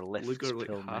Luger right. lifts Luger like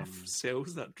Pillman. Half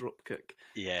sells that drop kick.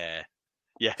 Yeah.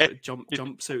 So it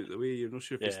jumps out the way. You're not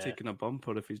sure if he's taking a bump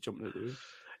or if he's jumping out the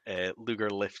way. Luger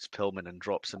lifts Pillman and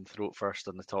drops him throat first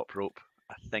on the top rope.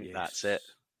 I think that's it.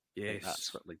 Yes,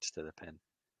 that's what leads to the pin.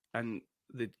 And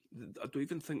I don't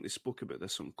even think they spoke about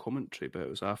this on commentary, but it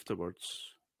was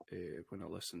afterwards when I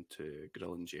listened to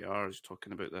Grill and JR. He's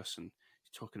talking about this, and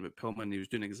he's talking about Pillman. He was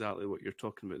doing exactly what you're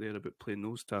talking about there about playing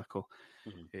nose tackle.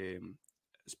 Mm-hmm.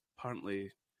 It's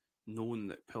apparently known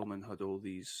that Pillman had all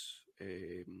these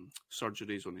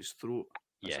surgeries on his throat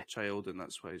as a child, and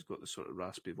that's why he's got the sort of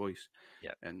raspy voice.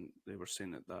 Yeah. And they were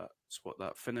saying that that's what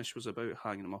that finish was about,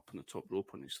 hanging him up on the top rope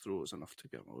on his throat was enough to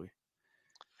get him away.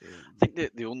 I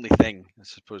think the only thing, I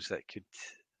suppose, that could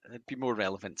be more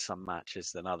relevant to some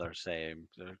matches than others,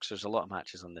 because there's a lot of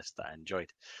matches on this that I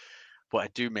enjoyed. What I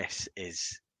do miss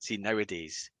is, see,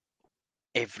 nowadays,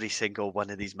 every single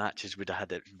one of these matches would have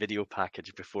had a video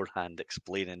package beforehand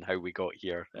explaining how we got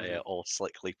here, all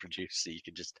slickly produced, so you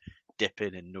could just dip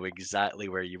in and know exactly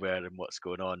where you were and what's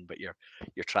going on, but you're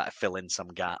trying to fill in some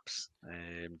gaps,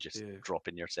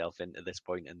 dropping yourself into this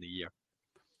point in the year.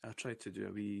 I tried to do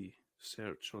a wee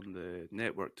search on the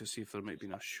network to see if there might be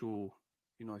a show,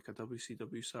 like a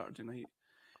WCW Saturday night,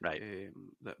 right?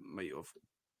 That might have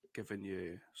given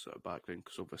you sort of background,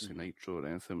 because obviously Nitro or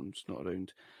anything's not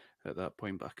around at that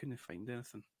point, but I couldn't find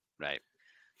anything. Right.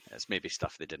 It's maybe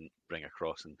stuff they didn't bring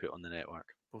across and put on the network.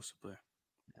 Possibly.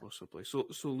 So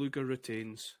Luger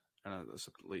retains, and that's,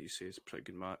 like you say, it's a pretty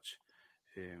good match.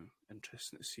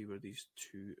 Interesting to see where these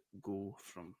two go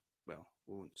from. Well,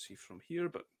 we won't see from here,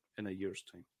 but in a year's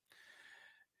time.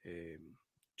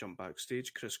 Jump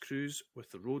backstage, Chris Cruz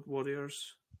with the Road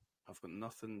Warriors. I've got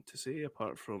nothing to say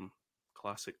apart from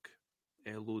classic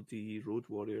LOD Road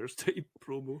Warriors type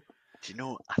promo. Do you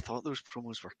know, I thought those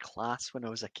promos were class when I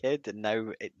was a kid, and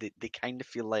now they kind of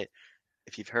feel like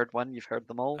if you've heard one, you've heard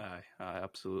them all. Aye,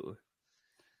 absolutely.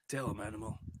 Tell him,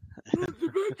 Animal.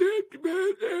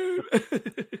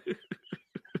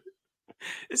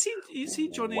 Is he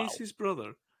Johnny Wow. Ace's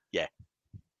brother? Yeah.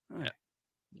 Aye.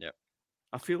 Yeah.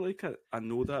 I feel like I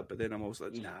know that, but then I'm also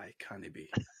like, nah, it can't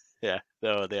be. Yeah,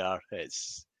 no, they are.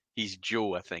 He's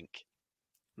Joe, I think.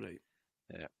 Right.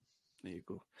 Yeah. There you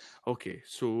go. Okay,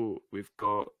 so we've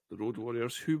got the Road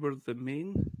Warriors, who were the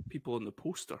main people on the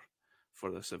poster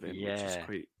for this event, which is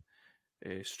quite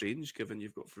strange, given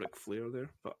you've got Ric Flair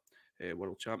there, but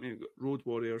world champion. You've got Road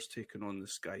Warriors taking on the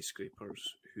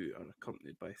Skyscrapers, who are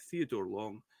accompanied by Theodore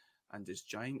Long and his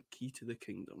giant key to the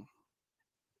kingdom.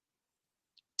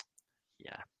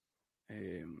 Yeah.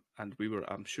 And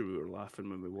I'm sure we were laughing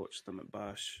when we watched them at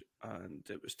Bash, and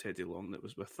it was Teddy Long that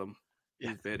was with them. Yeah.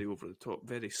 He's very over the top,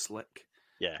 very slick,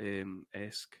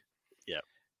 esque. Yeah.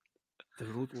 The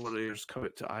Road Warriors come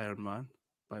out to Iron Man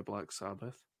by Black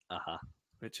Sabbath,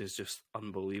 which is just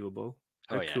unbelievable.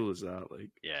 How cool is that? Like,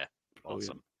 yeah,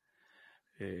 brilliant.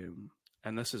 Awesome.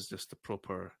 And this is just the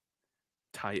proper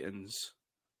Titans.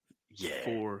 Yeah.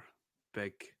 4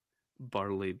 big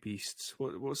burly beasts.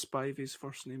 What's Spivey's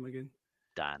first name again?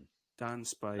 Dan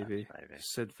Spivey.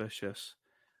 Sid Vicious,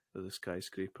 the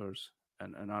Skyscrapers,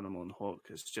 and Animal and Hawk.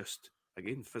 It's just,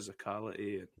 again,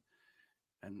 physicality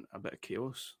and a bit of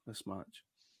chaos, this match.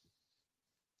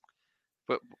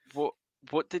 But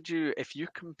what did you, if you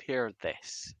compare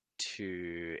this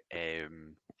to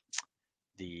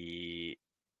the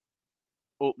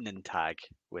opening tag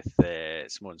with the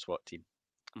Samoan SWAT team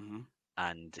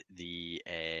and the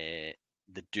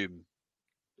Doom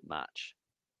match,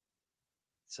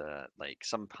 so like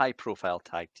some high profile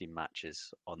tag team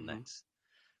matches on this,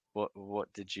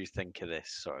 what did you think of this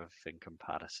sort of in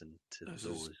comparison to this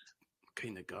those?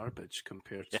 Kind of garbage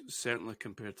certainly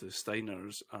compared to the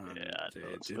Steiners and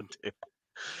Doom.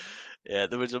 Yeah,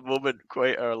 there was a moment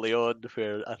quite early on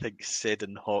where I think Sid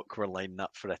and Hawk were lining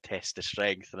up for a test of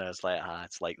strength, and I was like,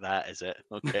 it's like that, is it?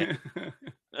 Okay.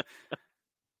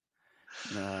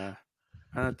 Nah,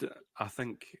 and I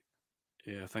think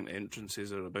the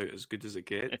entrances are about as good as it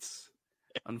gets.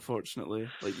 Unfortunately,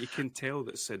 like, you can tell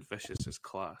that Sid Vicious is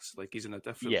class. Like, he's in a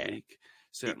different league.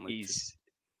 Certainly,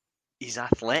 he's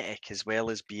athletic as well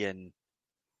as being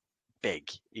big.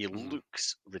 He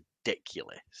looks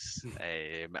ridiculous.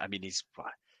 I mean,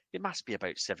 he must be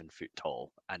about 7 foot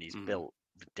tall, and he's built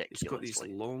ridiculously. He's got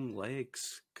these long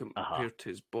legs compared to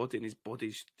his body, and his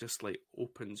body's just like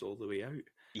opens all the way out.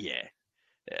 Yeah.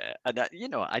 And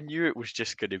I knew it was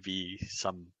just going to be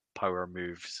some power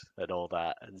moves and all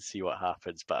that, and see what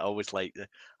happens. But I always like the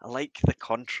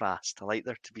contrast. I like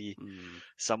there to be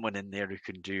someone in there who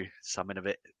can do something a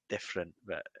bit different.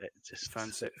 But it just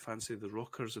fancy the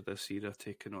Rockers of this era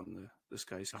taking on the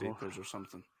Skyscrapers or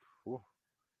something. Oh,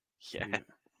 yeah.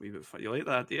 You like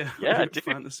that idea? Yeah,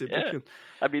 fantasy booking.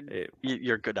 I mean,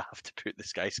 you're going to have to put the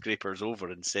Skyscrapers over,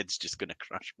 and Sid's just going to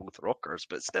crush both Rockers.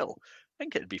 But still, I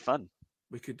think it'd be fun.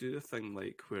 We could do the thing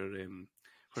like where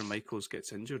Michaels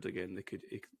gets injured again.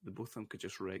 The both of them could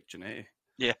just wreck Jannetty.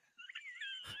 Yeah.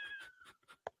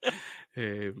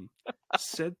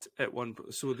 Sid at one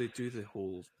point, so they do the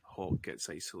whole Hawk gets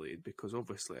isolated because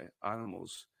obviously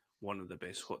Animal's one of the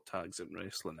best hot tags in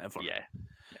wrestling ever. Yeah.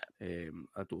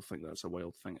 I don't think that's a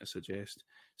wild thing to suggest.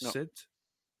 No. Sid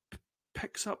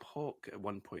picks up Hawk at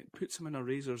one point, puts him in a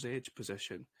razor's edge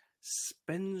position,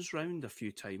 spins round a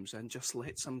few times and just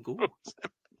lets him go.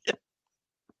 Yeah.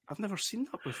 I've never seen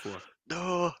that before.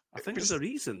 No. I think there's a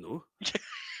reason though.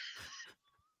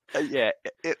 Yeah,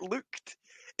 it looked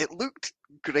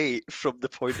great from the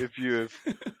point of view of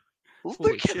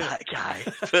look at that guy.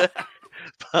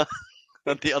 But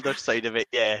on the other side of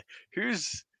it,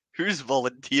 who's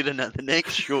volunteering at the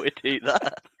next show to take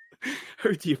that?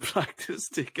 How do you practice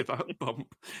taking that bump?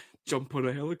 Jump on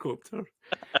a helicopter?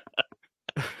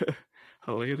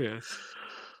 Hilarious.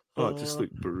 It just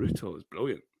looked brutal. It's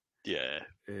brilliant. Yeah.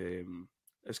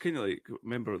 It's kind of like,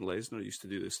 remember when Lesnar used to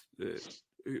do this?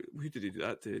 Who did he do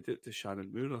that to? To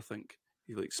Shannon Moore, I think.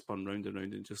 He like spun round and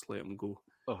round and just let him go.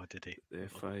 Oh, did he? The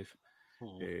F5.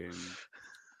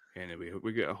 Anyway,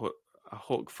 we get a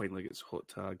Hawk finally gets a hot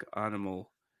tag.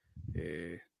 Animal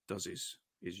does his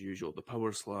usual, the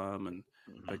power slam and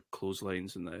big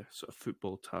clotheslines and the sort of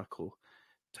football tackle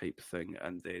type thing.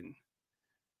 And then,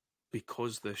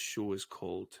 because this show is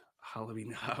called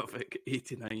Halloween Havoc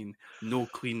 89, no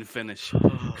clean finish,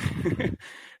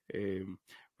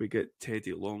 we get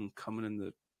Teddy Long coming in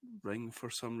the ring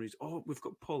for some reason. Oh, we've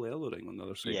got Paul Ellering on the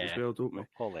other side as well, don't we?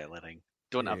 Paul Ellering.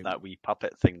 Don't have that wee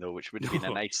puppet thing though, which would have been a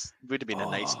No.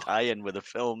 nice tie-in with the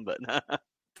film, but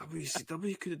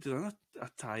WCW could have done a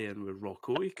tie-in with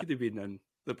Rocco. He could have been in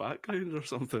the background or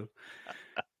something.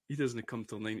 He doesn't come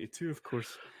till 92, of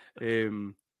course.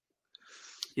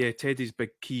 Yeah, Teddy's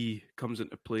big key comes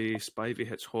into play. Spivey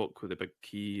hits Hawk with a big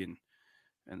key,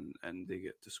 and they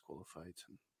get disqualified.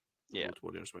 And the Road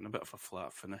Warriors win. A bit of a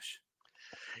flat finish.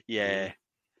 Yeah,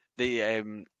 they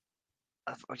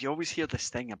you always hear this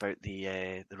thing about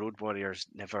the Road Warriors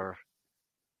never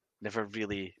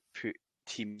really put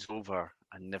teams over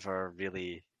and never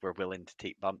really were willing to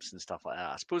take bumps and stuff like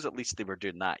that. I suppose at least they were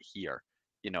doing that here.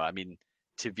 I mean,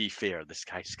 to be fair, the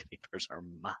skyscrapers are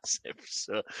massive,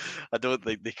 so I don't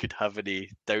think they could have any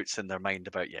doubts in their mind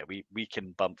about we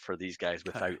can bump for these guys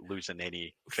without losing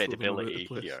any credibility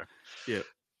here. Yeah.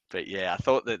 But yeah, I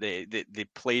thought that they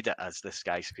played it as the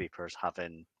skyscrapers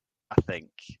having, I think,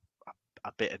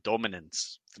 a bit of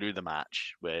dominance through the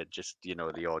match with just the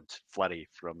odd flurry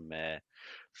from the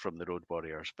Road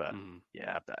Warriors. But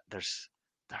yeah,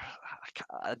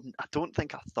 I don't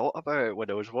think I thought about it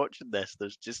when I was watching this.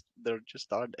 There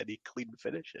just aren't any clean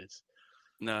finishes.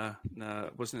 Nah,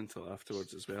 it wasn't until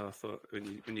afterwards as well. I thought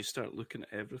when you start looking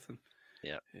at everything,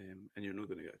 and you're not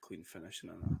going to get a clean finish in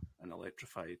an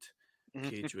electrified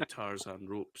cage with Tarzan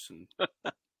ropes and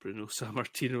Bruno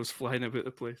Sammartino's flying about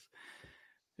the place.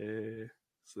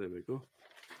 So there we go.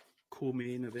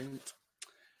 Co-main event.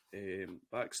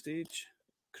 Backstage,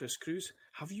 Chris Cruz.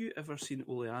 Have you ever seen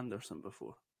Ole Anderson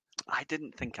before? I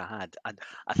didn't think I had.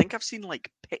 I think I've seen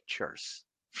like pictures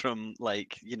from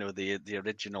the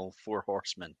original Four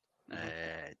Horsemen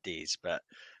days, but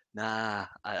nah.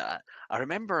 I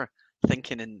remember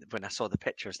thinking when I saw the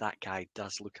pictures, that guy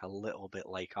does look a little bit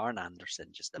like Arn Anderson,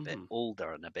 just a bit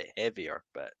older and a bit heavier.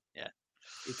 But yeah,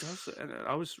 he does, and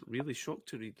I was really shocked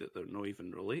to read that they're not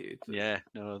even related. Yeah,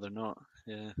 no, they're not.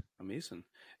 Yeah, amazing.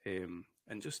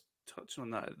 And just touching on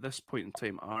that, at this point in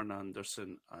time, Arn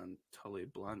Anderson and Tully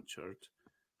Blanchard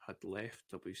had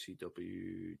left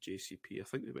WCW, JCP. I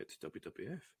think they went to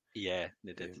WWF. Yeah,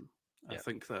 they did. I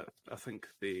think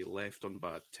they left on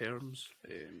bad terms.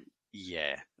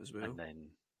 As well. And then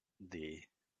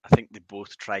I think they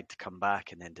both tried to come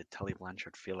back, and then did Tully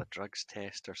Blanchard fail a drugs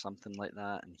test or something like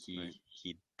that, and he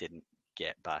didn't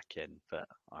get back in, but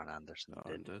Arn Anderson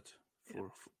did.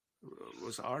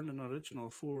 Was Arn an original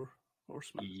Four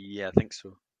Horsemen? Yeah, I think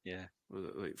so. Yeah. Was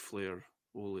it like Flair,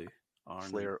 Ole, Arn?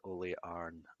 Flair, Ole,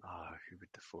 Arn. Who would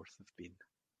the fourth have been?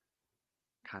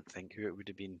 Can't think who it would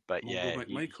have been, but Mongo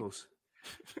McMichaels.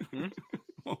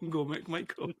 Mongo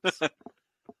McMichaels.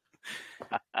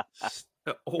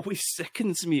 It always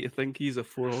sickens me to think he's a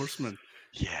Four Horseman.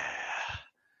 Yeah,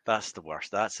 that's the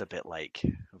worst. That's a bit like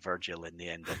Virgil in the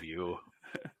NWO.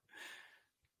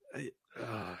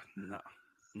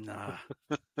 Nah.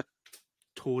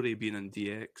 Tory being in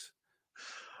DX.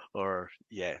 Or,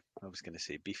 I was going to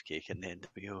say Beefcake in the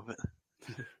NWO, but...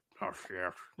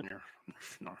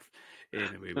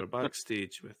 Anyway, we're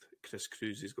backstage with Chris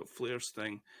Cruz. He's got Flair,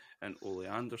 Sting, and Ole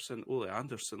Anderson. Ole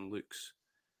Anderson looks...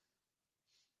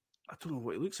 I don't know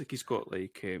what it looks like. He's got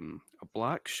like a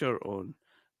black shirt on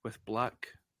with black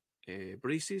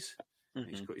braces.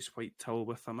 He's got his white towel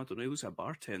with him. I don't know. He looks like a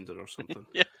bartender or something.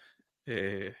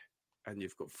 And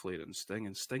you've got Flair and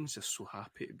Sting's just so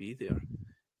happy to be there.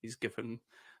 He's given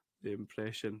the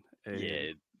impression.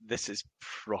 This is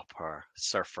proper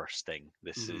surfer Sting.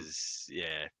 This is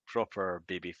proper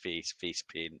baby face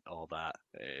paint, all that.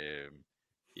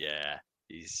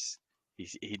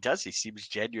 He seems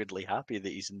genuinely happy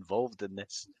that he's involved in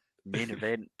this main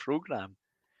event program.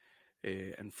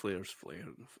 And Flair's Flair.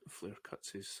 Flair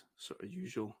cuts his sort of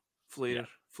usual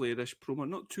Flairish promo,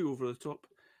 not too over the top.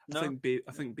 No.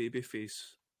 I think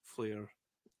babyface Flair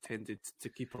tended to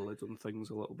keep a lid on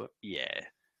things a little bit. Yeah.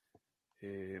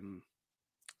 And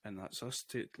that's us.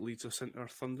 It leads us into our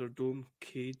Thunderdome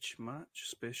cage match.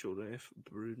 Special ref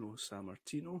Bruno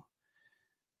Sammartino.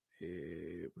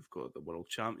 We've got the world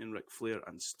champion Ric Flair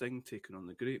and Sting taking on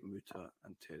the Great Muta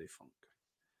and Terry Funk.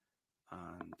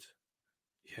 And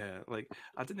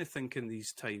I didn't think in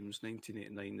these times,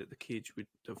 1989, that the cage would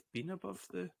have been above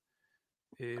the.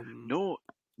 No,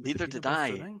 neither did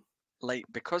I.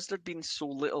 Because there'd been so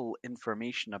little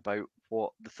information about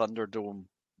what the Thunderdome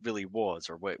really was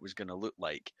or what it was going to look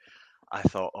like, I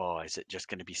thought, is it just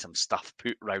going to be some stuff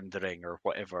put round the ring or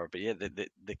whatever? But yeah,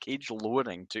 the cage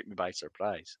lowering took me by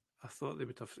surprise. I thought they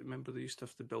would have. Remember, they used to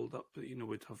have to build up.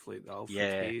 Would have like the Alfred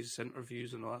Hayes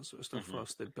interviews and all that sort of stuff.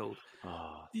 First, they build.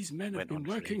 These men have been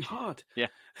working hard. Yeah,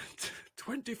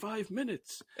 25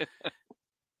 minutes.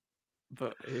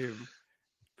 But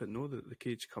no, the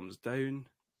cage comes down,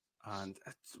 And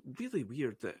it's really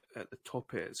weird that at the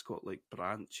top of it, it's got like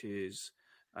branches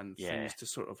and things to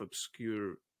sort of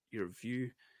obscure your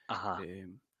view.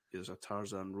 There's a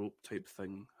Tarzan rope type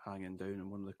thing hanging down in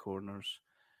one of the corners.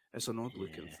 It's an odd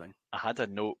looking thing. I had a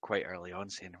note quite early on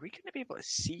saying, are we going to be able to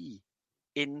see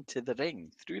into the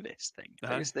ring through this thing?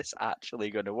 How's this actually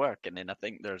going to work? And then I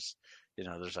think there's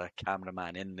a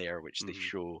cameraman in there which they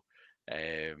show.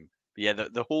 Yeah,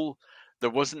 the whole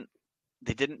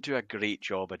they didn't do a great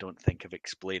job, I don't think, of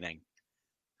explaining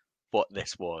what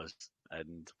this was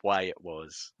and why it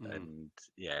was, and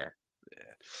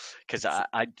because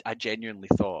I genuinely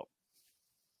thought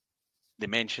they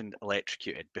mentioned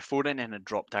electrocuted before, and then it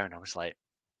dropped down. I was like,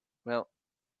 well,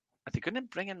 are they going to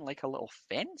bring in like a little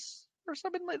fence or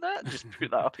something like that and just put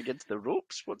that up against the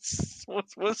ropes? What's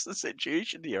the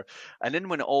situation here? And then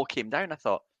when it all came down, I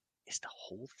thought, is the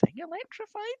whole thing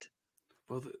electrified?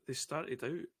 Well, they started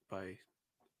out by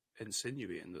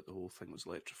insinuating that the whole thing was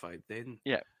electrified. Then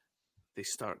they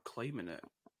start climbing it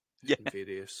in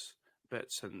various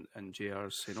bits, and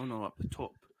JR's saying, "Oh no, up the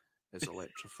top is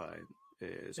electrified,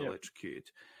 is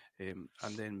electrocuted," and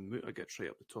then Muta gets right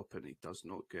up the top, and he does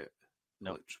not get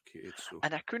electrocuted. So,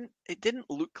 and I couldn't. It didn't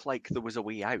look like there was a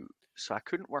way out, so I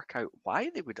couldn't work out why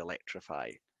they would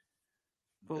electrify.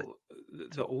 Well,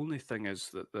 the only thing is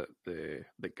that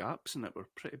the gaps in it were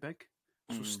pretty big.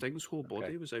 So Sting's whole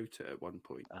body was out at one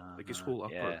point. Like his whole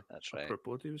upper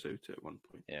body was out at one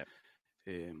point. Yeah.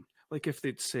 Like if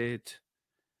they'd said,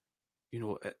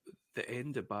 at the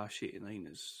end of Bash 89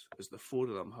 is the four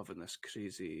of them having this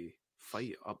crazy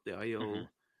fight up the aisle. Do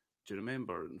you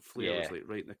remember? And Flair was like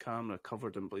right in the camera,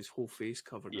 covered in blood, his whole face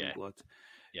covered in blood.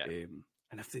 Yeah. And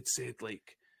if they'd said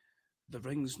like, the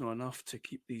ring's not enough to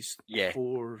keep these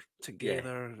four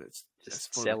together. It's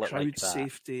for the crowd's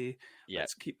safety.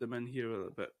 Let's keep them in here a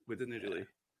little bit. We didn't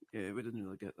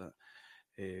really get that.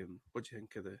 What do you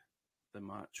think of the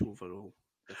match overall?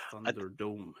 The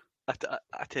Thunderdome.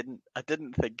 I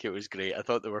didn't think it was great. I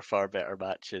thought there were far better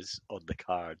matches on the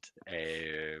card.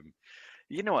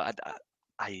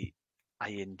 I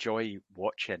enjoy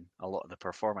watching a lot of the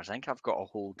performers. I think I've got a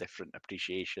whole different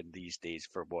appreciation these days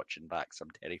for watching back some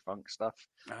Terry Funk stuff.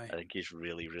 Aye. I think he's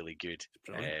really, really good.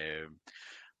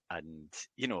 And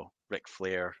Ric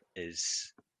Flair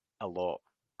is a lot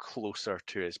closer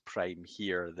to his prime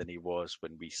here than he was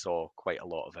when we saw quite a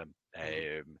lot of him.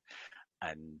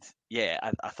 And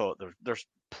I thought there's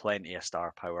plenty of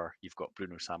star power. You've got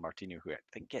Bruno Sammartino, who I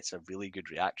think gets a really good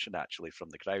reaction actually from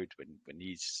the crowd when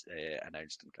he's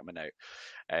announced and coming out.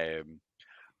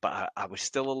 But I was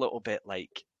still a little bit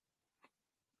like,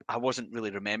 I wasn't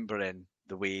really remembering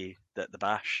the way that the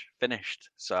Bash finished,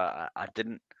 so I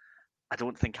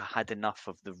don't think I had enough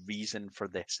of the reason for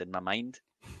this in my mind,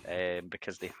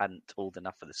 because they hadn't told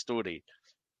enough of the story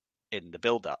in the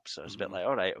build-up. So I was a bit like,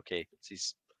 all right, okay,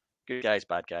 these good guys,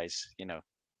 bad guys,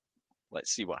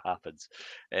 let's see what happens.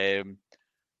 I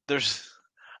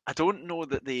don't know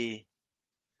that they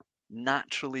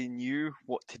naturally knew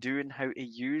what to do and how to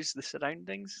use the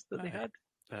surroundings that they had.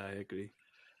 I agree.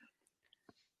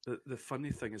 The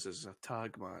funny thing is it's a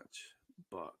tag match,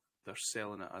 but they're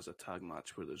selling it as a tag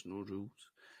match where there's no rules,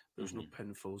 there's no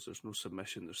pinfalls, there's no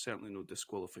submission, there's certainly no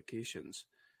disqualifications,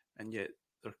 and yet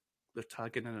they're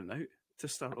tagging in and out to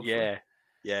start off with.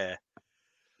 Yeah.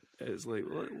 It's like,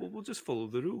 well, we'll just follow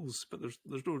the rules, but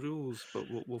there's no rules, but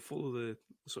we'll follow the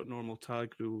sort of normal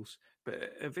tag rules. But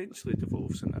it eventually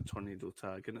devolves into a tornado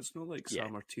tag, and it's not like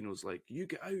Sammartino's like, you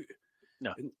get out.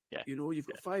 No. And, you've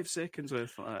got 5 seconds or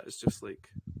anything like that. It's just like,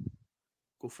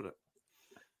 go for it.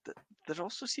 There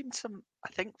also seemed some, I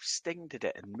think Sting did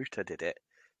it and Muta did it,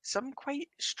 some quite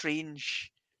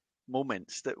strange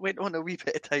moments that went on a wee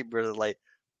bit of time where like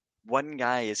one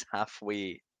guy is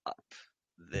halfway up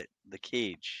the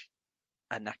cage,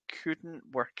 and I couldn't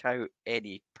work out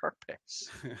any purpose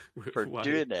for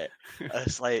doing it.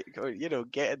 It's like,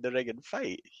 get in the ring and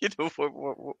fight.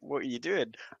 What are you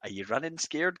doing? Are you running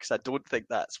scared? Because I don't think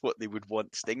that's what they would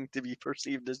want Sting to be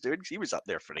perceived as doing. Because he was up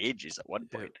there for ages at one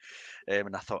point,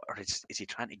 and I thought, or is he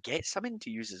trying to get something to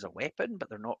use as a weapon, but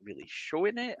they're not really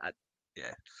showing it?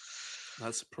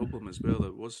 That's the problem as well.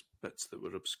 There was bits that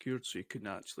were obscured, so you couldn't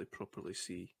actually properly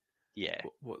see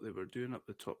what they were doing up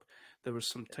the top. There were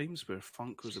some times where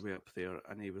Funk was way up there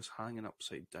and he was hanging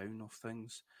upside down off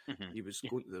things. He was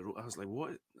going to the rope. I was like,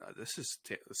 what? This is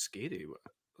scary.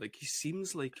 Like, he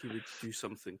seems like he would do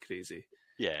something crazy.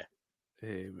 Yeah.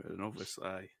 And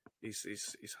obviously,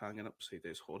 he's hanging upside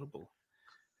down. It's horrible.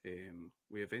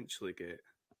 We eventually get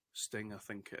Sting, I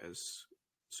think it is,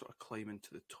 sort of climbing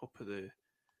to the top of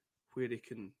where he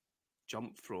can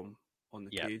jump from on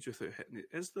the cage without hitting it.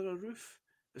 Is there a roof?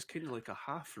 It's kind of like a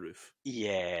half roof.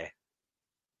 Yeah,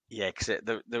 yeah, because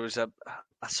there was a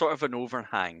sort of an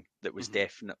overhang that was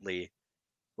definitely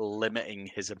limiting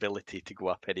his ability to go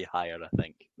up any higher, I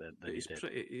think, than he did.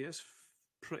 He is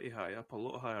pretty high up, a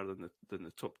lot higher than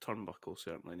the top turnbuckle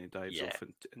certainly, and he dives off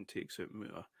and takes out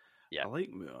Muta. Yeah, I like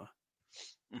Muta.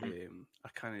 I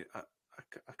kind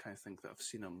of think that I've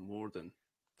seen him more than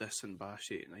this in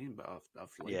Bash '89, but I've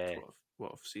liked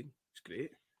what I've seen. It's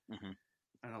great, and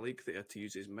I like that he had to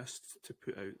use his mist to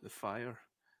put out the fire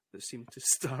that seemed to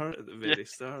start at the very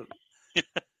start.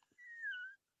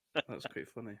 That's quite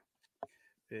funny.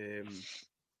 There's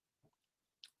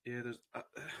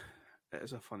it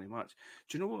is a funny match.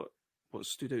 Do you know what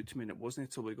stood out to me? And it wasn't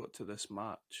until we got to this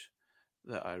match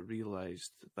that I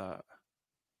realised that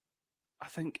I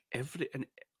think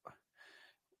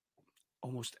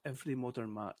almost every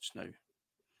modern match now,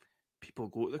 people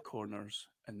go to the corners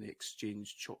and they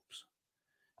exchange chops.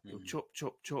 They'll chop,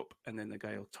 chop, chop, and then the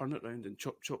guy will turn it around and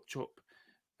chop, chop, chop,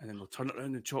 and then they'll turn it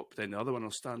around and chop. Then the other one will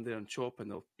stand there and chop,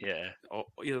 and they'll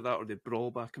either that or they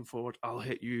brawl back and forward. I'll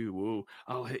hit you, whoa!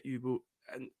 I'll hit you, whoa!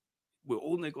 And we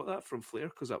only got that from Flair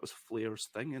because that was Flair's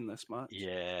thing in this match.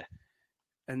 Yeah,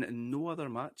 and in no other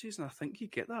matches, and I think you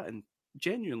get that, and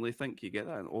genuinely think you get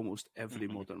that in almost every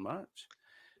modern match.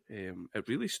 It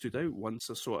really stood out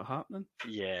once I saw it happening.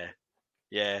 Yeah,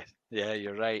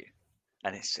 you're right.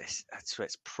 And it's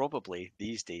probably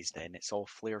these days then it's all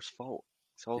Flair's fault.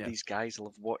 It's all these guys will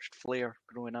have watched Flair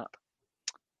growing up.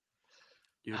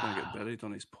 You're going to get buried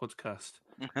on his podcast.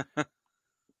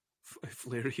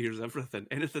 Flair hears everything.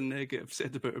 Anything negative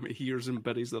said about him, he hears and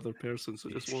buries the other person. So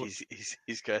just watch.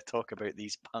 He's going to talk about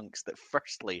these punks that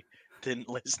firstly didn't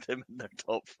list him in their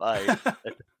top 5.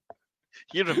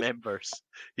 He remembers.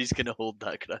 He's going to hold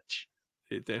that grudge.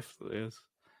 It definitely is.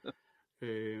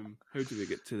 How do we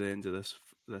get to the end of this?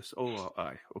 Oh,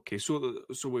 aye. Okay, so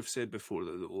we've said before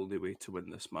that the only way to win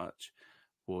this match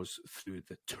was through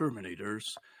the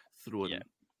Terminators throwing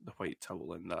the white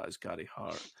towel in. That is Gary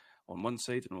Hart on one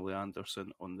side and Ole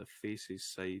Anderson on the faces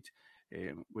side.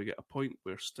 We get a point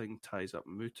where Sting ties up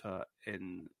Muta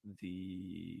in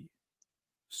the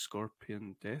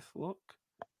Scorpion Deathlock.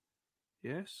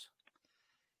 Yes?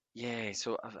 Yeah,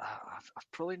 so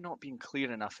I've probably not been clear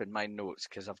enough in my notes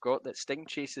because I've got that Sting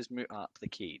chases Muta up the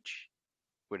cage,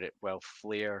 while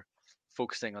Flair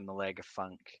focusing on the leg of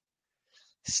Funk,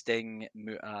 Sting,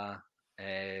 Muta,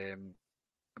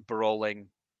 brawling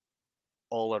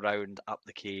all around up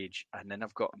the cage, and then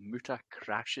I've got Muta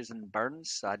crashes and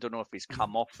burns. So I don't know if he's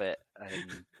come off it,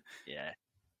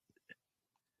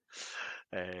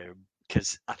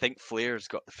 because I think Flair's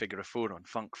got the figure of 4 on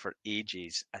Funk for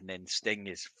ages, and then Sting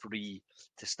is free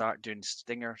to start doing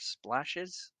stinger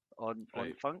splashes on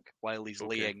Funk while he's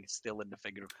laying still in the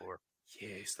figure of 4.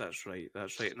 Yes, that's right.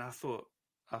 And I thought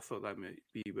that might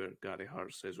be where Gary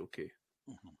Hart says, "Okay,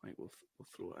 right, we'll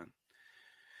throw it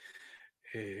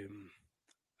in."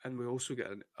 And we also get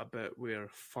a bit where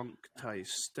Funk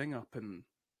ties Sting up in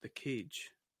the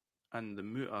cage. And the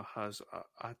Muta has,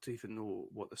 I don't even know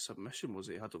what the submission was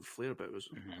that he had on Flair, but it was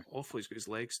awful. He's got his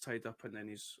legs tied up and then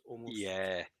he's almost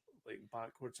like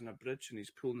backwards in a bridge and he's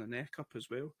pulling the neck up as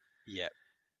well. Yeah.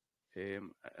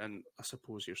 And I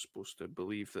suppose you're supposed to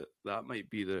believe that might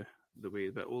be the way,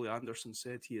 but Ole Anderson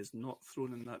said he is not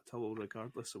thrown in that towel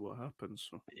regardless of what happens.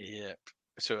 So. Yep.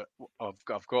 So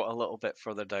I've got a little bit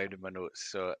further down in my notes.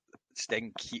 So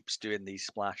Sting keeps doing these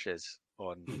splashes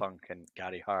on Funk, and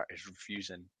Gary Hart is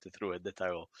refusing to throw in the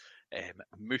towel.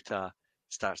 Muta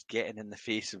starts getting in the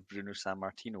face of Bruno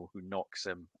Sammartino, who knocks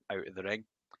him out of the ring.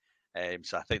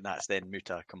 So I think that's then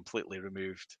Muta completely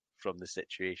removed from the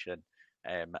situation,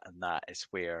 and that is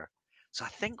where. So I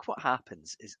think what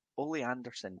happens is Ole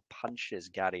Anderson punches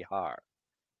Gary Hart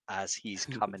as he's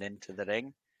coming into the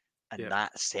ring, and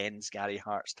that sends Gary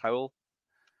Hart's towel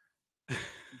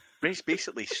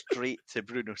basically straight to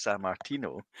Bruno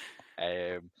Sammartino.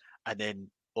 And then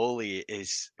Ole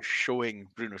is showing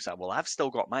Bruno Sam, well, I've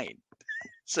still got mine.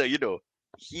 So,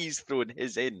 he's throwing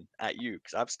his in at you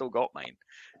because I've still got mine.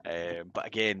 But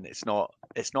again, it's not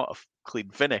a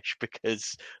clean finish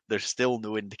because there's still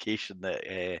no indication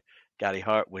that Gary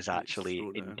Hart was actually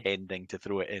intending to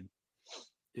throw it in.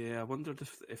 Yeah, I wondered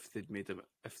if they'd made an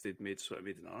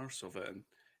arse of it and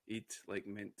he'd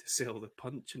meant to sell the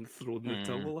punch and thrown the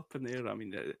towel up in there. I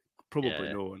mean,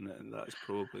 probably no, and that's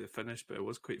probably the finish, but it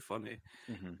was quite funny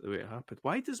the way it happened.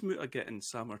 Why does Muta get in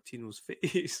Sammartino's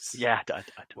face? Yeah, I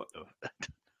don't know.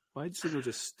 Why does he not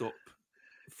just stop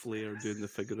Flair doing the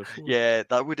figure of 4? Yeah,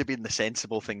 that would have been the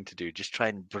sensible thing to do. Just try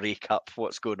and break up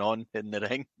what's going on in the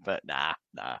ring. But nah.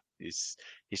 He's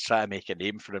trying to make a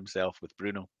name for himself with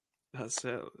Bruno. That's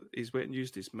it. He's went and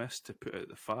used his mist to put out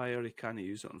the fire. He can't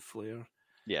use it on Flair.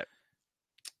 Yeah.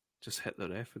 Just hit the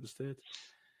ref instead.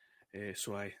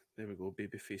 So there we go.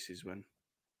 Babyfaces win.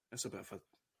 It's a bit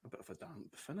of a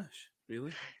damp finish,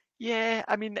 really. Yeah,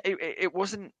 I mean, it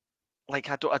wasn't like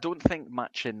I don't think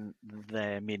much in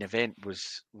the main event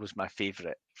was my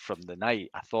favourite from the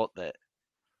night. I thought that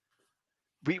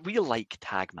we like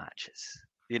tag matches,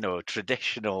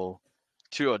 traditional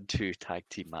 2-on-2 tag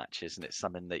team matches, and it's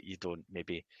something that you don't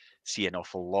maybe see an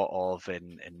awful lot of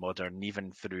in modern,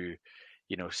 even through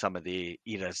some of the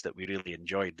eras that we really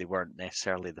enjoyed. They weren't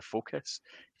necessarily the focus.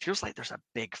 It feels like there's a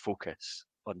big focus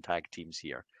on tag teams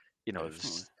here. Definitely.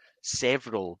 There's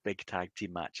several big tag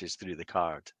team matches through the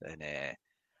card, and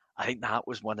I think that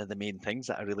was one of the main things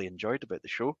that I really enjoyed about the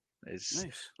show. Is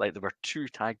Nice. like there were 2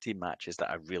 tag team matches that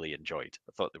I really enjoyed.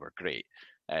 I thought they were great,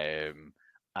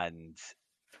 and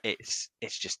it's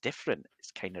just different.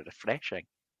 It's kind of refreshing.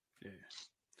 Yeah.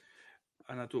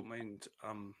 And I don't mind.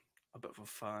 I'm a bit of a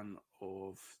fan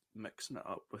of mixing it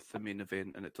up with the main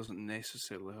event, and it doesn't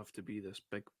necessarily have to be this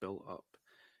big built-up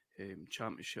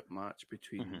championship match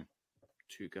between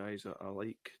two guys. I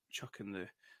like chucking the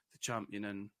champion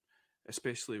in,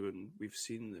 especially when we've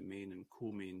seen the main and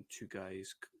co-main two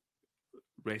guys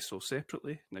wrestle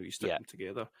separately. Now you stick them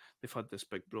together. They've had this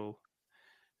big brawl.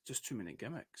 Just too many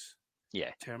gimmicks.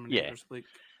 Yeah. Terminators. Like,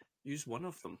 use one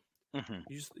of them. Mm-hmm.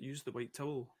 Use the white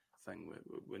towel thing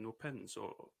with no pins,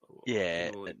 or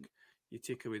Yeah. like you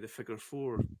take away the figure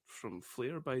 4 from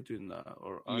Flair by doing that,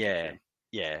 or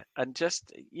Yeah, and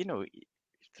just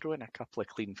throw in a couple of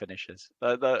clean finishes.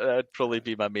 That'd probably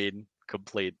be my main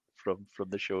complaint from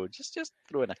the show. Just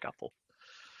throw in a couple.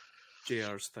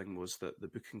 JR's thing was that the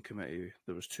booking committee,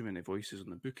 there was too many voices on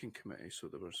the booking committee, so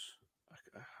there was,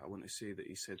 I want to say that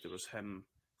he said there was him,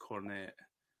 Cornette,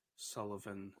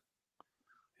 Sullivan,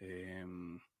 there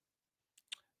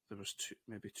was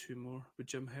maybe two more. With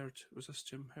Jim Herd, was this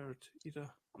Jim Herd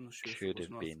era? I'm not sure. Could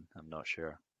have been. I'm not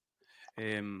sure.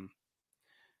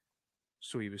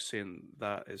 So he was saying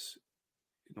that is,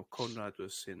 Conrad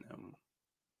was saying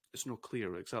it's not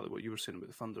clear exactly what you were saying about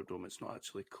the Thunderdome. It's not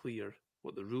actually clear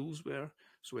what the rules were.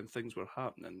 So when things were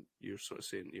happening, you're sort of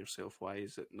saying to yourself, why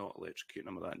is it not electrocuting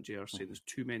them with that? And JR saying there's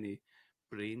too many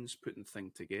brains putting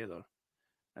things together,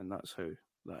 and that's how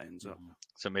that ends up.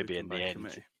 So maybe in the end,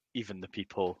 committee. Even the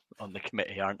people on the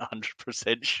committee aren't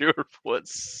 100% sure what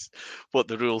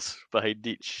the rules behind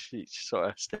each sort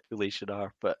of stipulation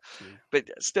are. But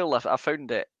still, I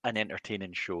found it an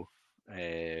entertaining show,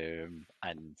 and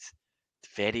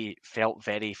felt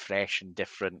very fresh and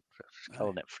different.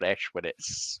 Calling it fresh when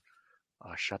it's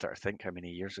I shudder to think how many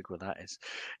years ago that is.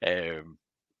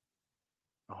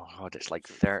 Oh God, it's like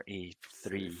 33.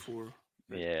 34.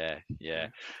 Yeah.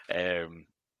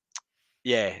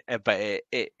 Yeah, but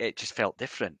it just felt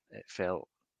different. It felt,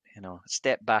 a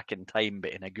step back in time,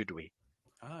 but in a good way.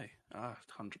 Aye,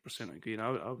 100% agree. And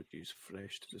I would use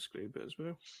fresh to describe it as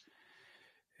well.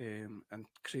 And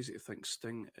crazy to think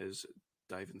Sting is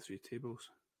diving through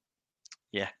tables.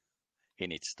 Yeah, he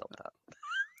needs to stop that.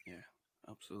 Yeah,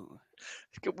 absolutely.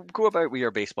 Go about with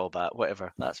your baseball bat,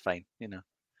 whatever. That's fine.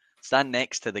 Stand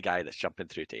next to the guy that's jumping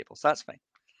through tables. That's fine.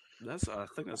 I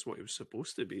think that's what he was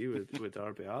supposed to be with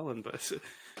Darby Allin, but it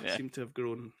seemed to have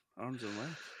grown arms and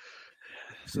legs.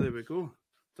 So there we go.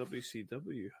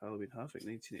 WCW Halloween Havoc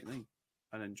 1989,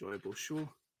 an enjoyable show.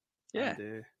 Yeah.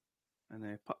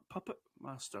 And Puppet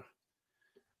Master.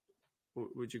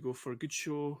 Would you go for a good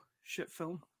show, shit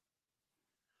film?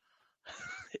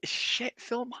 Is shit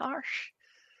film harsh?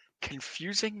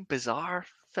 Confusing, bizarre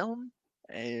film?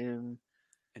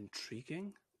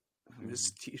 Intriguing,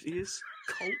 mysterious,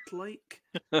 cult-like.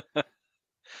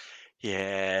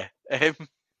 Yeah.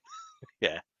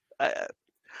 Yeah.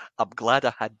 I'm glad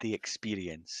I had the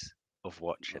experience of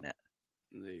watching it.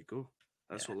 There you go.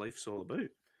 That's what life's all about.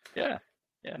 Yeah.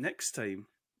 Next time,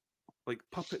 like,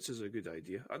 puppets is a good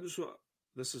idea.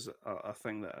 This is a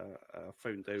thing that I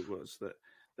found out was that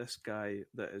this guy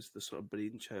that is the sort of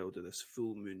brainchild of this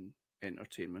Full Moon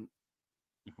Entertainment,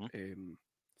 it's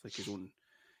like his own.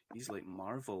 He's like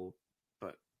Marvel,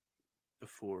 but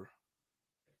before,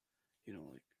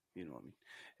 what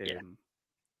I mean.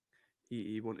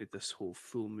 He wanted this whole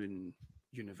Full Moon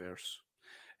universe,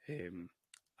 and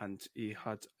he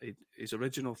had his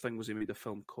original thing was he made a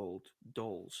film called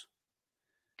Dolls.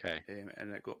 Okay.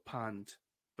 And it got panned,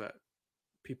 but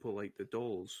people liked the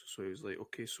dolls, so he was like,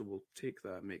 okay, so we'll take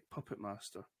that and make Puppet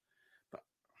Master. But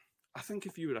I think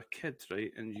if you were a kid,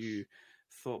 right, and you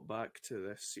thought back to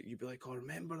this, you'd be like, oh,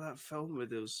 remember that film with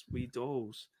those wee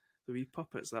dolls, the wee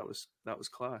puppets? That was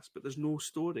class, but there's no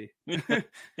story.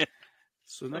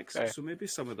 So next, Okay. so maybe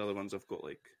some of the other ones have got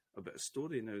like a bit of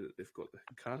story now that they've got the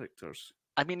characters.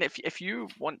 I mean, if you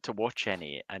want to watch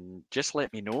any, and just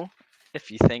let me know if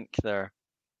you think they're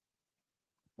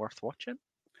worth watching.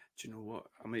 Do you know what?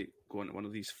 I might go onto one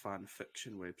of these fan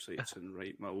fiction websites and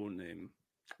write my own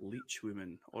Leech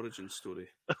Woman origin story.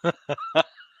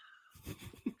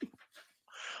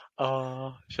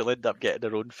 Oh, she'll end up getting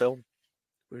her own film.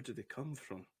 Where did they come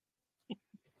from?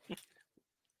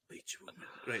 Leech Woman.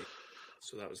 Right.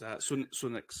 So that was that. So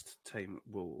next time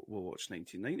we'll watch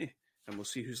 1990 and we'll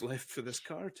see who's left for this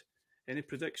card. Any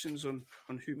predictions on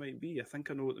who might be? I think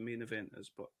I know what the main event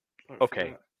is, but apart from Okay.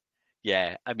 that,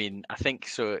 Yeah, I mean, I think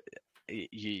so.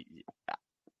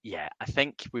 Yeah, I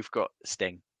think we've got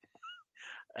Sting.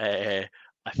 I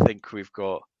think we've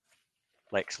got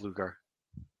Lex Luger.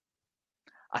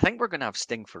 I think we're going to have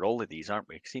Sting for all of these, aren't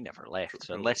we? Because he never left.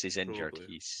 So unless he's injured,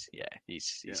 probably.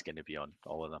 he's going to be on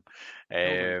all of them.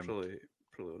 Pillman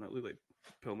probably on it. Looked like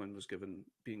Pillman was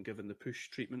being given the push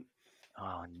treatment.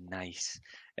 Oh, nice.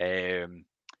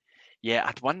 Yeah,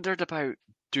 I'd wondered about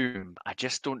Doom. I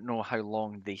just don't know how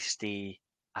long they stay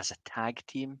as a tag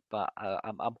team, but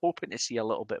I'm hoping to see a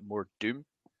little bit more Doom.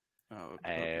 Oh,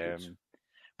 that'd be good.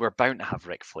 We're bound to have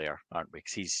Ric Flair, aren't we?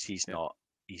 Because he's Yeah.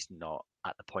 not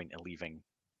at the point of leaving.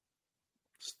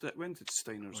 When did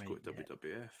Steiner's go to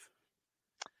WWF?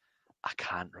 I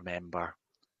can't remember.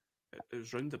 It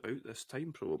was round about this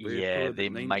time, probably. Yeah, probably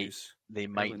they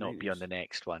might not 90s. be on the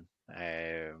next one.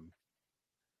 Yeah,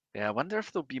 I wonder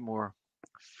if there'll be more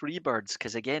Freebirds,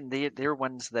 because again, they're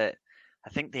ones that I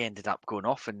think they ended up going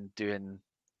off and doing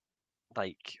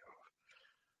like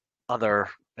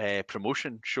other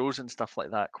promotion shows and stuff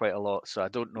like that quite a lot. So I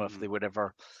don't know if they were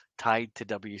ever tied to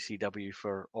WCW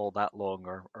for all that long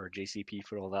or JCP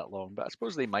for all that long. But I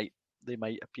suppose they might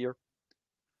appear.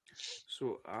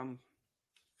 So I'm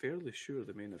fairly sure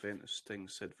the main event is Sting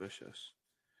Sid Vicious.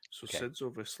 So Okay. Sid's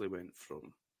obviously went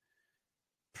from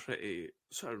pretty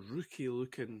sort of rookie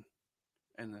looking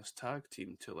in this tag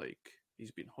team to like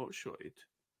he's been hot-shotted.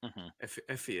 Mm-hmm.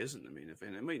 If he isn't the main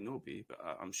event, it might not be, but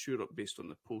I'm sure based on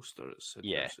the poster it's Sid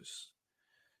versus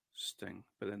Sting.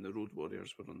 But then the Road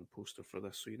Warriors were on the poster for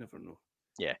this, so you never know.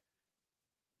 Yeah.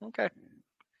 Okay.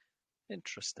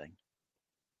 Interesting.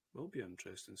 Will be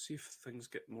interesting. See if things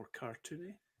get more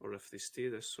cartoony or if they stay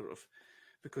this sort of,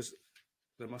 because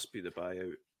there must be the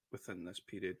buyout within this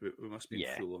period. We must be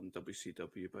full on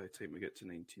WCW by the time we get to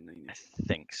 1990. I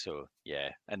think so.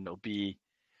 Yeah, and there'll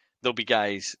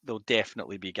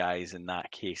definitely be guys in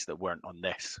that case that weren't on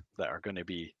this that are going to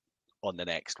be on the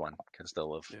next one because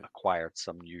they'll have acquired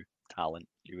some new talent.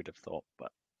 You would have thought,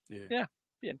 but yeah,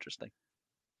 be interesting.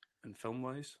 And film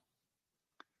wise,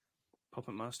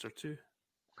 Puppet Master 2.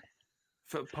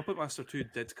 Puppet Master 2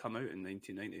 did come out in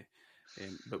 1990,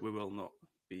 but we will not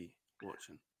be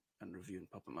watching and reviewing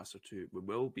Puppet Master 2. We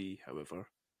will be, however,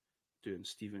 doing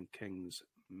Stephen King's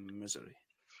Misery.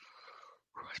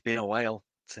 It's been a while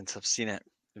since I've seen it.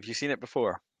 Have you seen it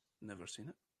before? Never seen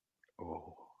it.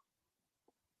 Oh,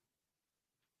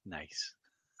 nice.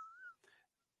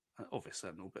 Obviously,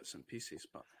 I know bits and pieces,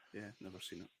 but yeah, never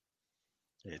seen it.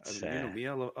 It's you know me,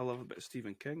 I love a bit of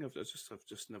Stephen King. I've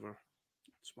just never.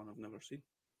 It's one I've never seen.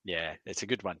 Yeah, it's a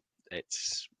good one.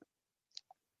 It's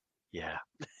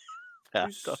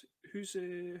Who's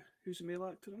a male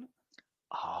actor in it?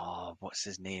 Oh, what's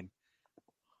his name?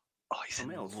 Oh, he's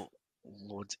From in Elf.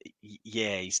 Loads.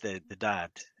 Yeah, he's the dad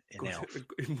in Elf.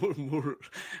 More,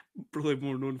 probably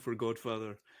more known for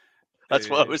Godfather. That's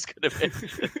what I was going to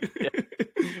mention.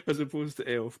 As opposed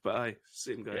to Elf, but aye,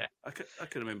 same guy. Yeah. I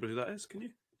can remember who that is. Can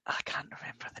you? I can't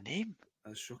remember the name.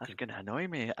 That's shocking. That's going to annoy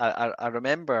me. I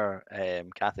remember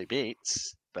Kathy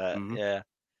Bates, but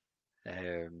yeah,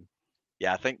 I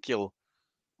think you'll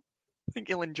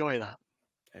enjoy that.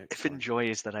 Excellent. If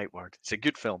enjoy is the right word, it's a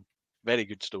good film, very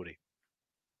good story.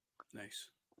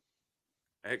 Nice,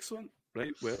 excellent.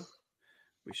 Right, well,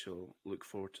 we shall look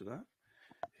forward to that.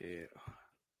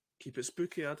 Keep it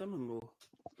spooky, Adam, and we'll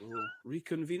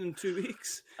reconvene in 2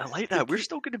 weeks. I like that. We're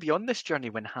still going to be on this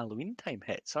journey when Halloween time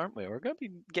hits, aren't we? We're going to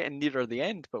be getting nearer the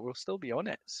end, but we'll still be on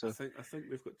it. So I think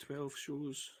we've got 12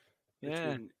 shows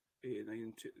between 89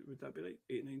 and would that be right?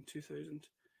 89 2000.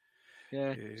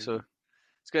 Yeah. So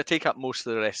it's going to take up most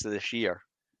of the rest of this year,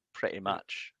 pretty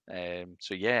much.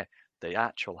 So yeah, the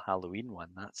actual Halloween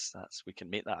one. That's we can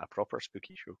make that a proper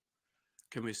spooky show.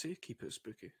 Can we say keep it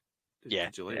spooky?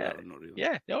 Did you like that or not really?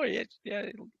 Yeah. Oh, yeah.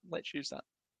 Let's use that.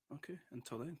 Okay.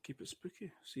 Until then, keep it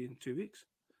spooky. See you in 2 weeks.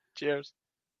 Cheers.